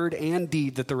in word and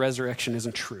deed that the resurrection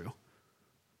isn't true.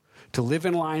 To live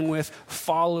in line with,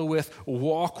 follow with,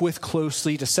 walk with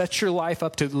closely, to set your life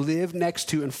up to live next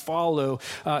to and follow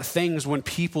things when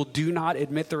people do not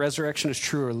admit the resurrection is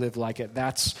true or live like it.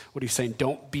 That's what he's saying.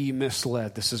 Don't be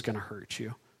misled. This is going to hurt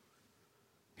you.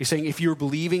 He's saying if you're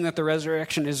believing that the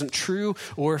resurrection isn't true,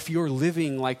 or if you're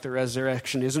living like the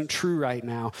resurrection isn't true right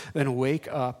now, then wake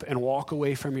up and walk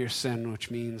away from your sin, which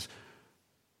means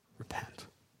repent.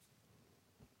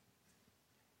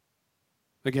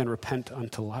 Again, repent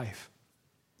unto life.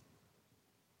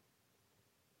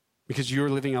 Because you're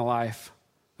living a life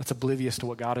that's oblivious to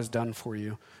what God has done for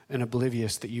you and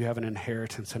oblivious that you have an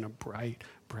inheritance and a bright,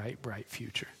 bright, bright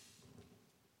future.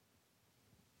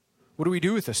 What do we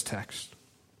do with this text?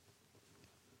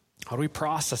 How do we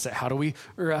process it? How do we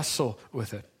wrestle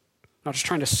with it? Not just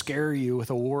trying to scare you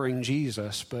with a warring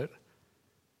Jesus, but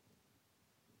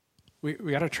we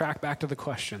got to track back to the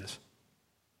questions.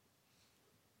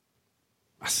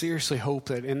 I seriously hope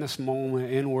that in this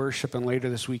moment, in worship, and later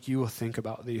this week, you will think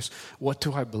about these. What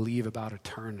do I believe about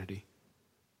eternity?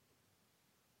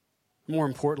 More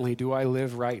importantly, do I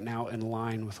live right now in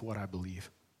line with what I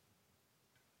believe?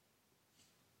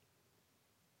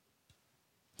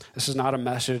 This is not a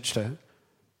message to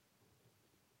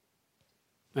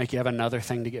make you have another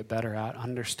thing to get better at.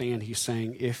 Understand, he's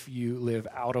saying if you live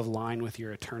out of line with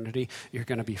your eternity, you're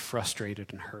going to be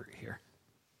frustrated and hurt here.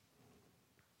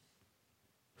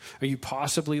 Are you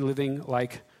possibly living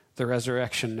like the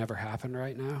resurrection never happened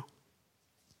right now?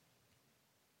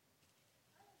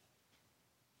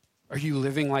 Are you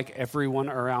living like everyone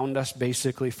around us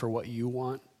basically for what you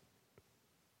want?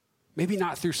 Maybe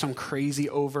not through some crazy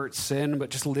overt sin, but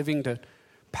just living the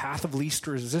path of least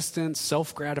resistance,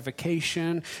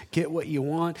 self-gratification, get what you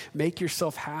want, make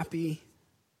yourself happy.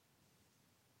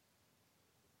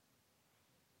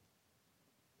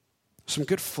 Some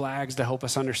good flags to help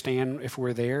us understand if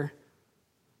we're there.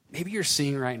 Maybe you're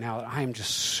seeing right now that I am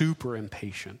just super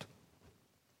impatient.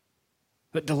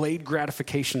 That delayed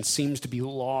gratification seems to be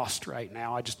lost right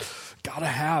now. I just got to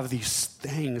have these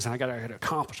things and I got to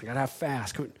accomplish. I got to have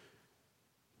fast. Can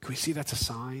we see that's a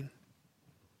sign?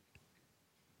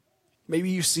 Maybe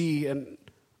you see, and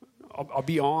I'll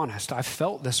be honest, I've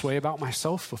felt this way about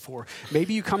myself before.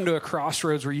 Maybe you come to a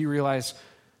crossroads where you realize,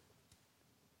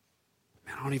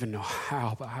 man, I don't even know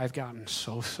how, but I've gotten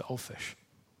so selfish.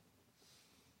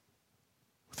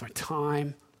 With my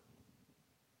time,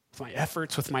 with my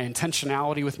efforts, with my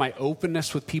intentionality, with my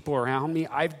openness with people around me,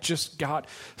 I've just got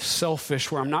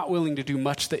selfish where I'm not willing to do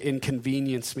much that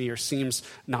inconveniences me or seems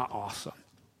not awesome.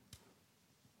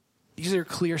 These are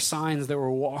clear signs that we're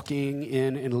walking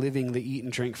in and living the eat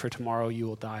and drink for tomorrow you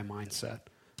will die mindset.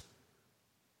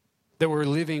 That we're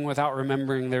living without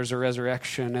remembering there's a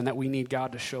resurrection and that we need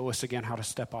God to show us again how to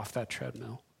step off that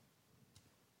treadmill.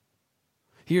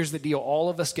 Here's the deal. All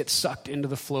of us get sucked into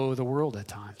the flow of the world at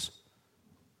times.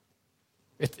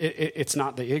 It's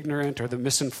not the ignorant or the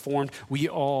misinformed. We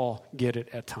all get it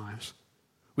at times.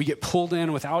 We get pulled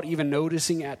in without even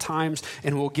noticing at times,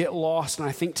 and we'll get lost. And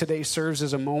I think today serves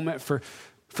as a moment for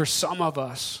some of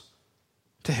us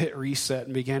to hit reset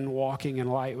and begin walking in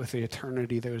light with the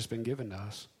eternity that has been given to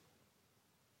us.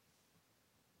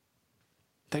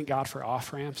 Thank God for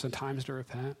off-ramps and times to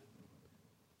repent.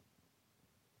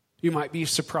 You might be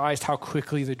surprised how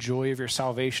quickly the joy of your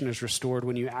salvation is restored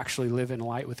when you actually live in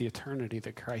light with the eternity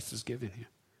that Christ has given you.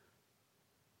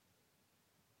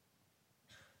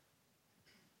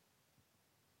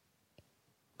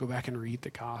 Go back and read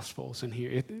the Gospels and hear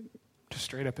it. Just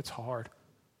straight up, it's hard.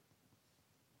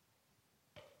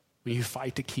 When you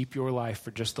fight to keep your life for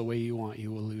just the way you want,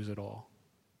 you will lose it all.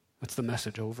 That's the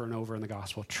message over and over in the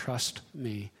gospel. Trust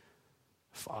me,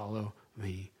 follow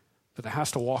me. But that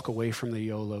has to walk away from the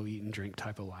YOLO, eat and drink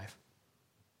type of life.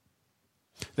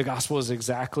 The gospel is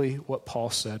exactly what Paul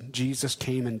said. Jesus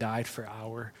came and died for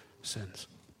our sins.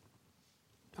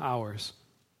 Ours.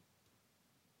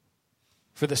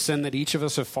 For the sin that each of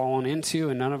us have fallen into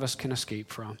and none of us can escape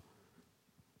from.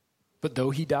 But though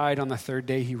he died on the third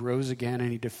day, he rose again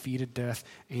and he defeated death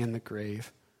and the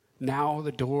grave. Now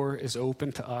the door is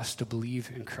open to us to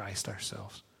believe in Christ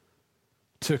ourselves,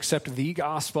 to accept the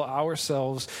gospel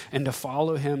ourselves and to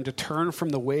follow him, to turn from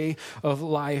the way of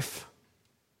life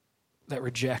that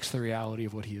rejects the reality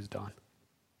of what he has done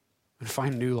and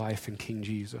find new life in King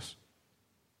Jesus.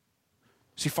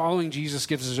 See, following Jesus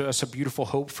gives us a beautiful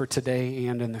hope for today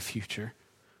and in the future.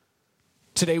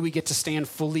 Today we get to stand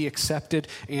fully accepted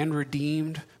and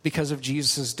redeemed because of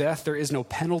Jesus' death. There is no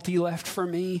penalty left for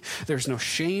me. There's no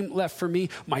shame left for me.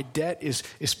 My debt is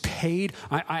paid.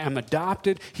 I am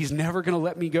adopted. He's never going to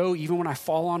let me go, even when I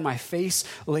fall on my face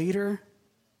later.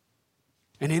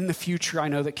 And in the future, I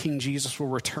know that King Jesus will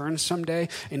return someday,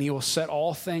 and he will set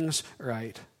all things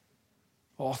right.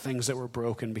 All things that were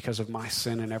broken because of my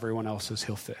sin and everyone else's,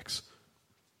 he'll fix.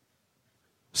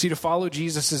 See, to follow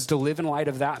Jesus is to live in light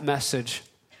of that message.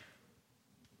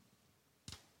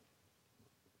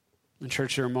 In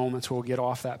church, there are moments where we'll get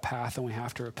off that path and we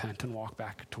have to repent and walk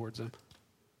back towards him.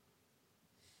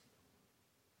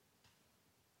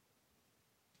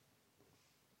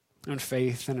 In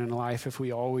faith and in life, if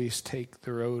we always take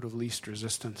the road of least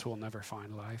resistance, we'll never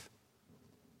find life.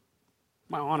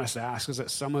 My honest ask is that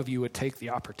some of you would take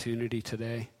the opportunity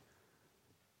today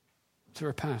to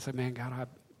repent. Say, man, God,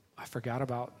 I forgot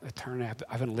about eternity.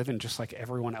 I've been living just like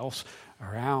everyone else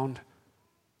around.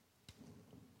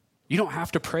 You don't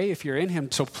have to pray if you're in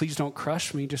him, so please don't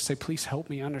crush me. Just say, please help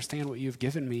me understand what you've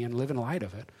given me and live in light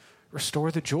of it.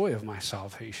 Restore the joy of my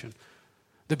salvation,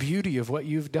 the beauty of what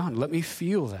you've done. Let me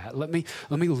feel that. Let me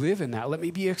live in that. Let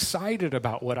me be excited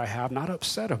about what I have, not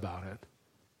upset about it.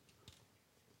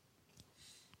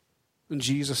 And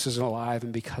Jesus is alive,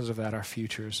 and because of that, our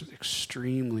future is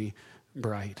extremely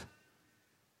bright.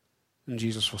 And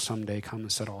Jesus will someday come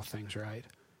and set all things right.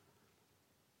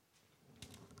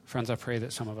 Friends, I pray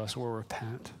that some of us will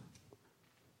repent.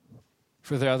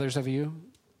 For the others of you,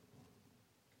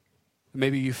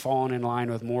 maybe you've fallen in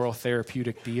line with moral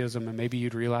therapeutic deism, and maybe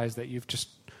you'd realize that you've just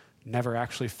never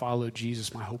actually followed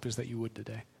Jesus. My hope is that you would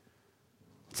today.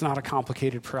 It's not a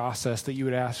complicated process that you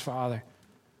would ask, Father,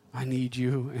 I need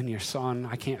you and your Son.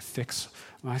 I can't fix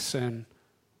my sin.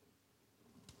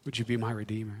 Would you be my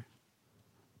Redeemer?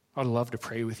 I'd love to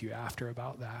pray with you after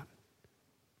about that.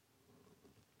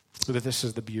 But this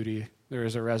is the beauty. There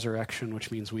is a resurrection, which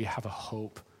means we have a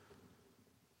hope,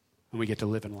 and we get to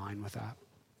live in line with that.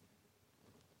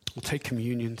 We'll take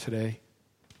communion today.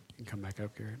 You can come back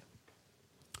up, Garrett.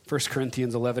 1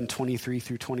 Corinthians 11, 23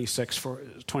 through 26. For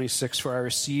I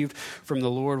received from the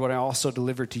Lord what I also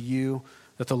delivered to you,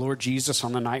 that the Lord Jesus,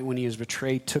 on the night when he was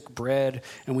betrayed, took bread,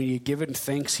 and when he had given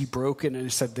thanks, he broke it, and he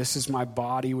said, this is my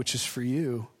body, which is for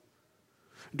you.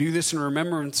 Do this in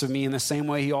remembrance of me. In the same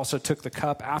way, he also took the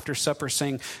cup after supper,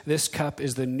 saying, this cup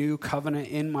is the new covenant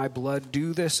in my blood.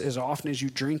 Do this as often as you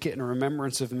drink it in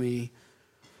remembrance of me.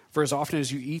 For as often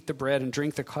as you eat the bread and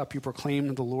drink the cup, you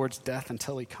proclaim the Lord's death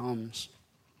until he comes.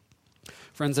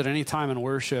 Friends, at any time in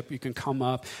worship, you can come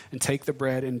up and take the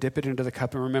bread and dip it into the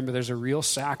cup. And remember, there's a real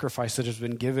sacrifice that has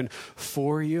been given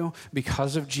for you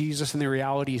because of Jesus. And the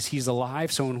reality is he's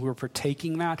alive. So when we're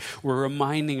partaking that, we're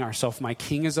reminding ourselves, my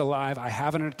King is alive. I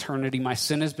have an eternity. My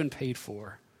sin has been paid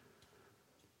for.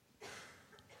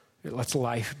 It lets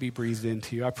life be breathed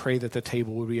into you. I pray that the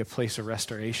table would be a place of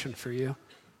restoration for you,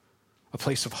 a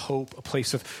place of hope, a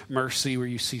place of mercy where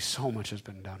you see so much has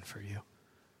been done for you.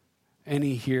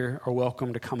 Any here are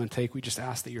welcome to come and take. We just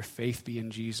ask that your faith be in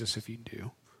Jesus if you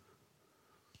do.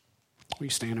 Will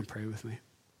you stand and pray with me?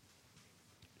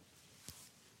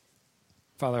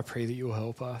 Father, I pray that you will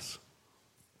help us.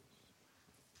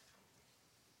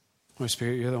 Holy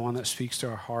Spirit, you're the one that speaks to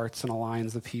our hearts and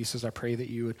aligns the pieces. I pray that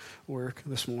you would work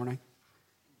this morning.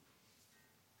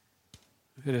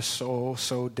 It is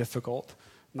so difficult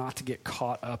not to get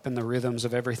caught up in the rhythms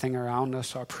of everything around us.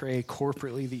 So I pray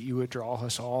corporately that you would draw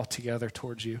us all together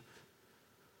towards you.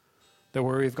 That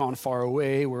where we've gone far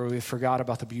away, where we've forgot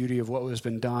about the beauty of what has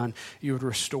been done, you would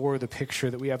restore the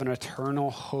picture that we have an eternal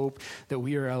hope, that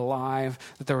we are alive,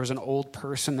 that there was an old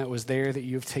person that was there that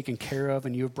you have taken care of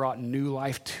and you have brought new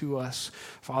life to us.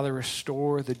 Father,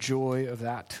 restore the joy of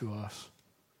that to us.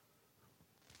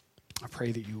 I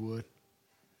pray that you would.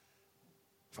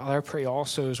 Father, I pray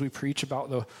also as we preach about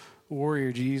the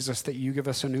warrior Jesus that you give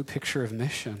us a new picture of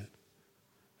mission.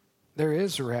 There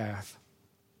is wrath.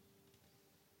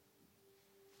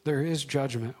 There is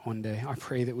judgment one day. I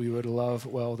pray that we would love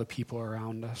well the people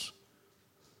around us.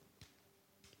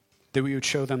 That we would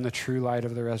show them the true light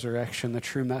of the resurrection, the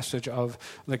true message of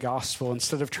the gospel.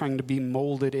 Instead of trying to be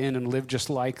molded in and live just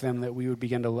like them, that we would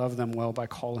begin to love them well by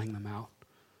calling them out.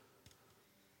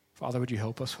 Father, would you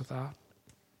help us with that?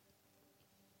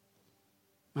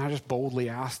 And I just boldly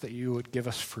ask that you would give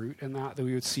us fruit in that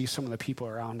we would see some of the people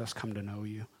around us come to know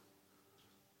you.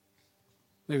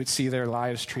 They would see their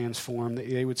lives transformed, that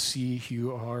they would see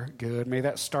you are good. May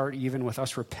that start even with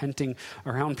us repenting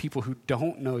around people who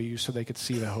don't know you so they could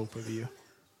see the hope of you.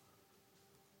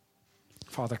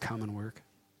 Father, come and work.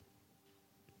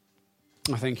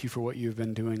 I thank you for what you've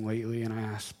been doing lately, and I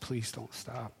ask, please don't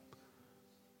stop.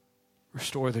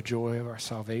 Restore the joy of our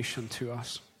salvation to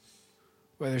us.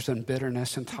 Where there's been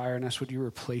bitterness and tiredness, would you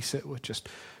replace it with just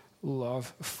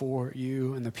love for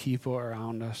you and the people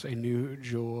around us, a new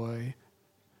joy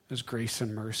as grace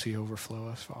and mercy overflow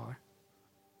us, Father.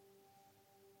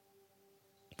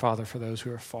 Father, for those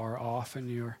who are far off and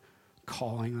you're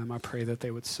calling them, I pray that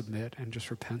they would submit and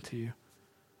just repent to you.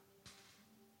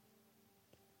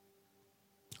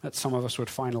 That some of us would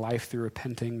find life through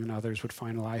repenting and others would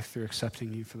find life through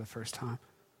accepting you for the first time.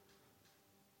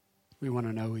 We want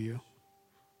to know you.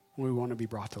 We want to be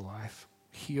brought to life.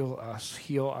 Heal us.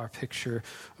 Heal our picture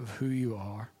of who you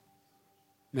are.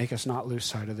 Make us not lose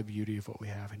sight of the beauty of what we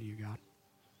have in you, God.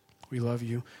 We love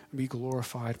you. Be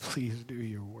glorified. Please do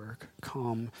your work.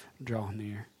 Come, draw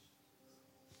near.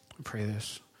 I pray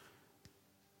this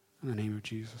in the name of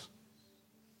Jesus.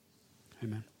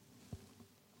 Amen.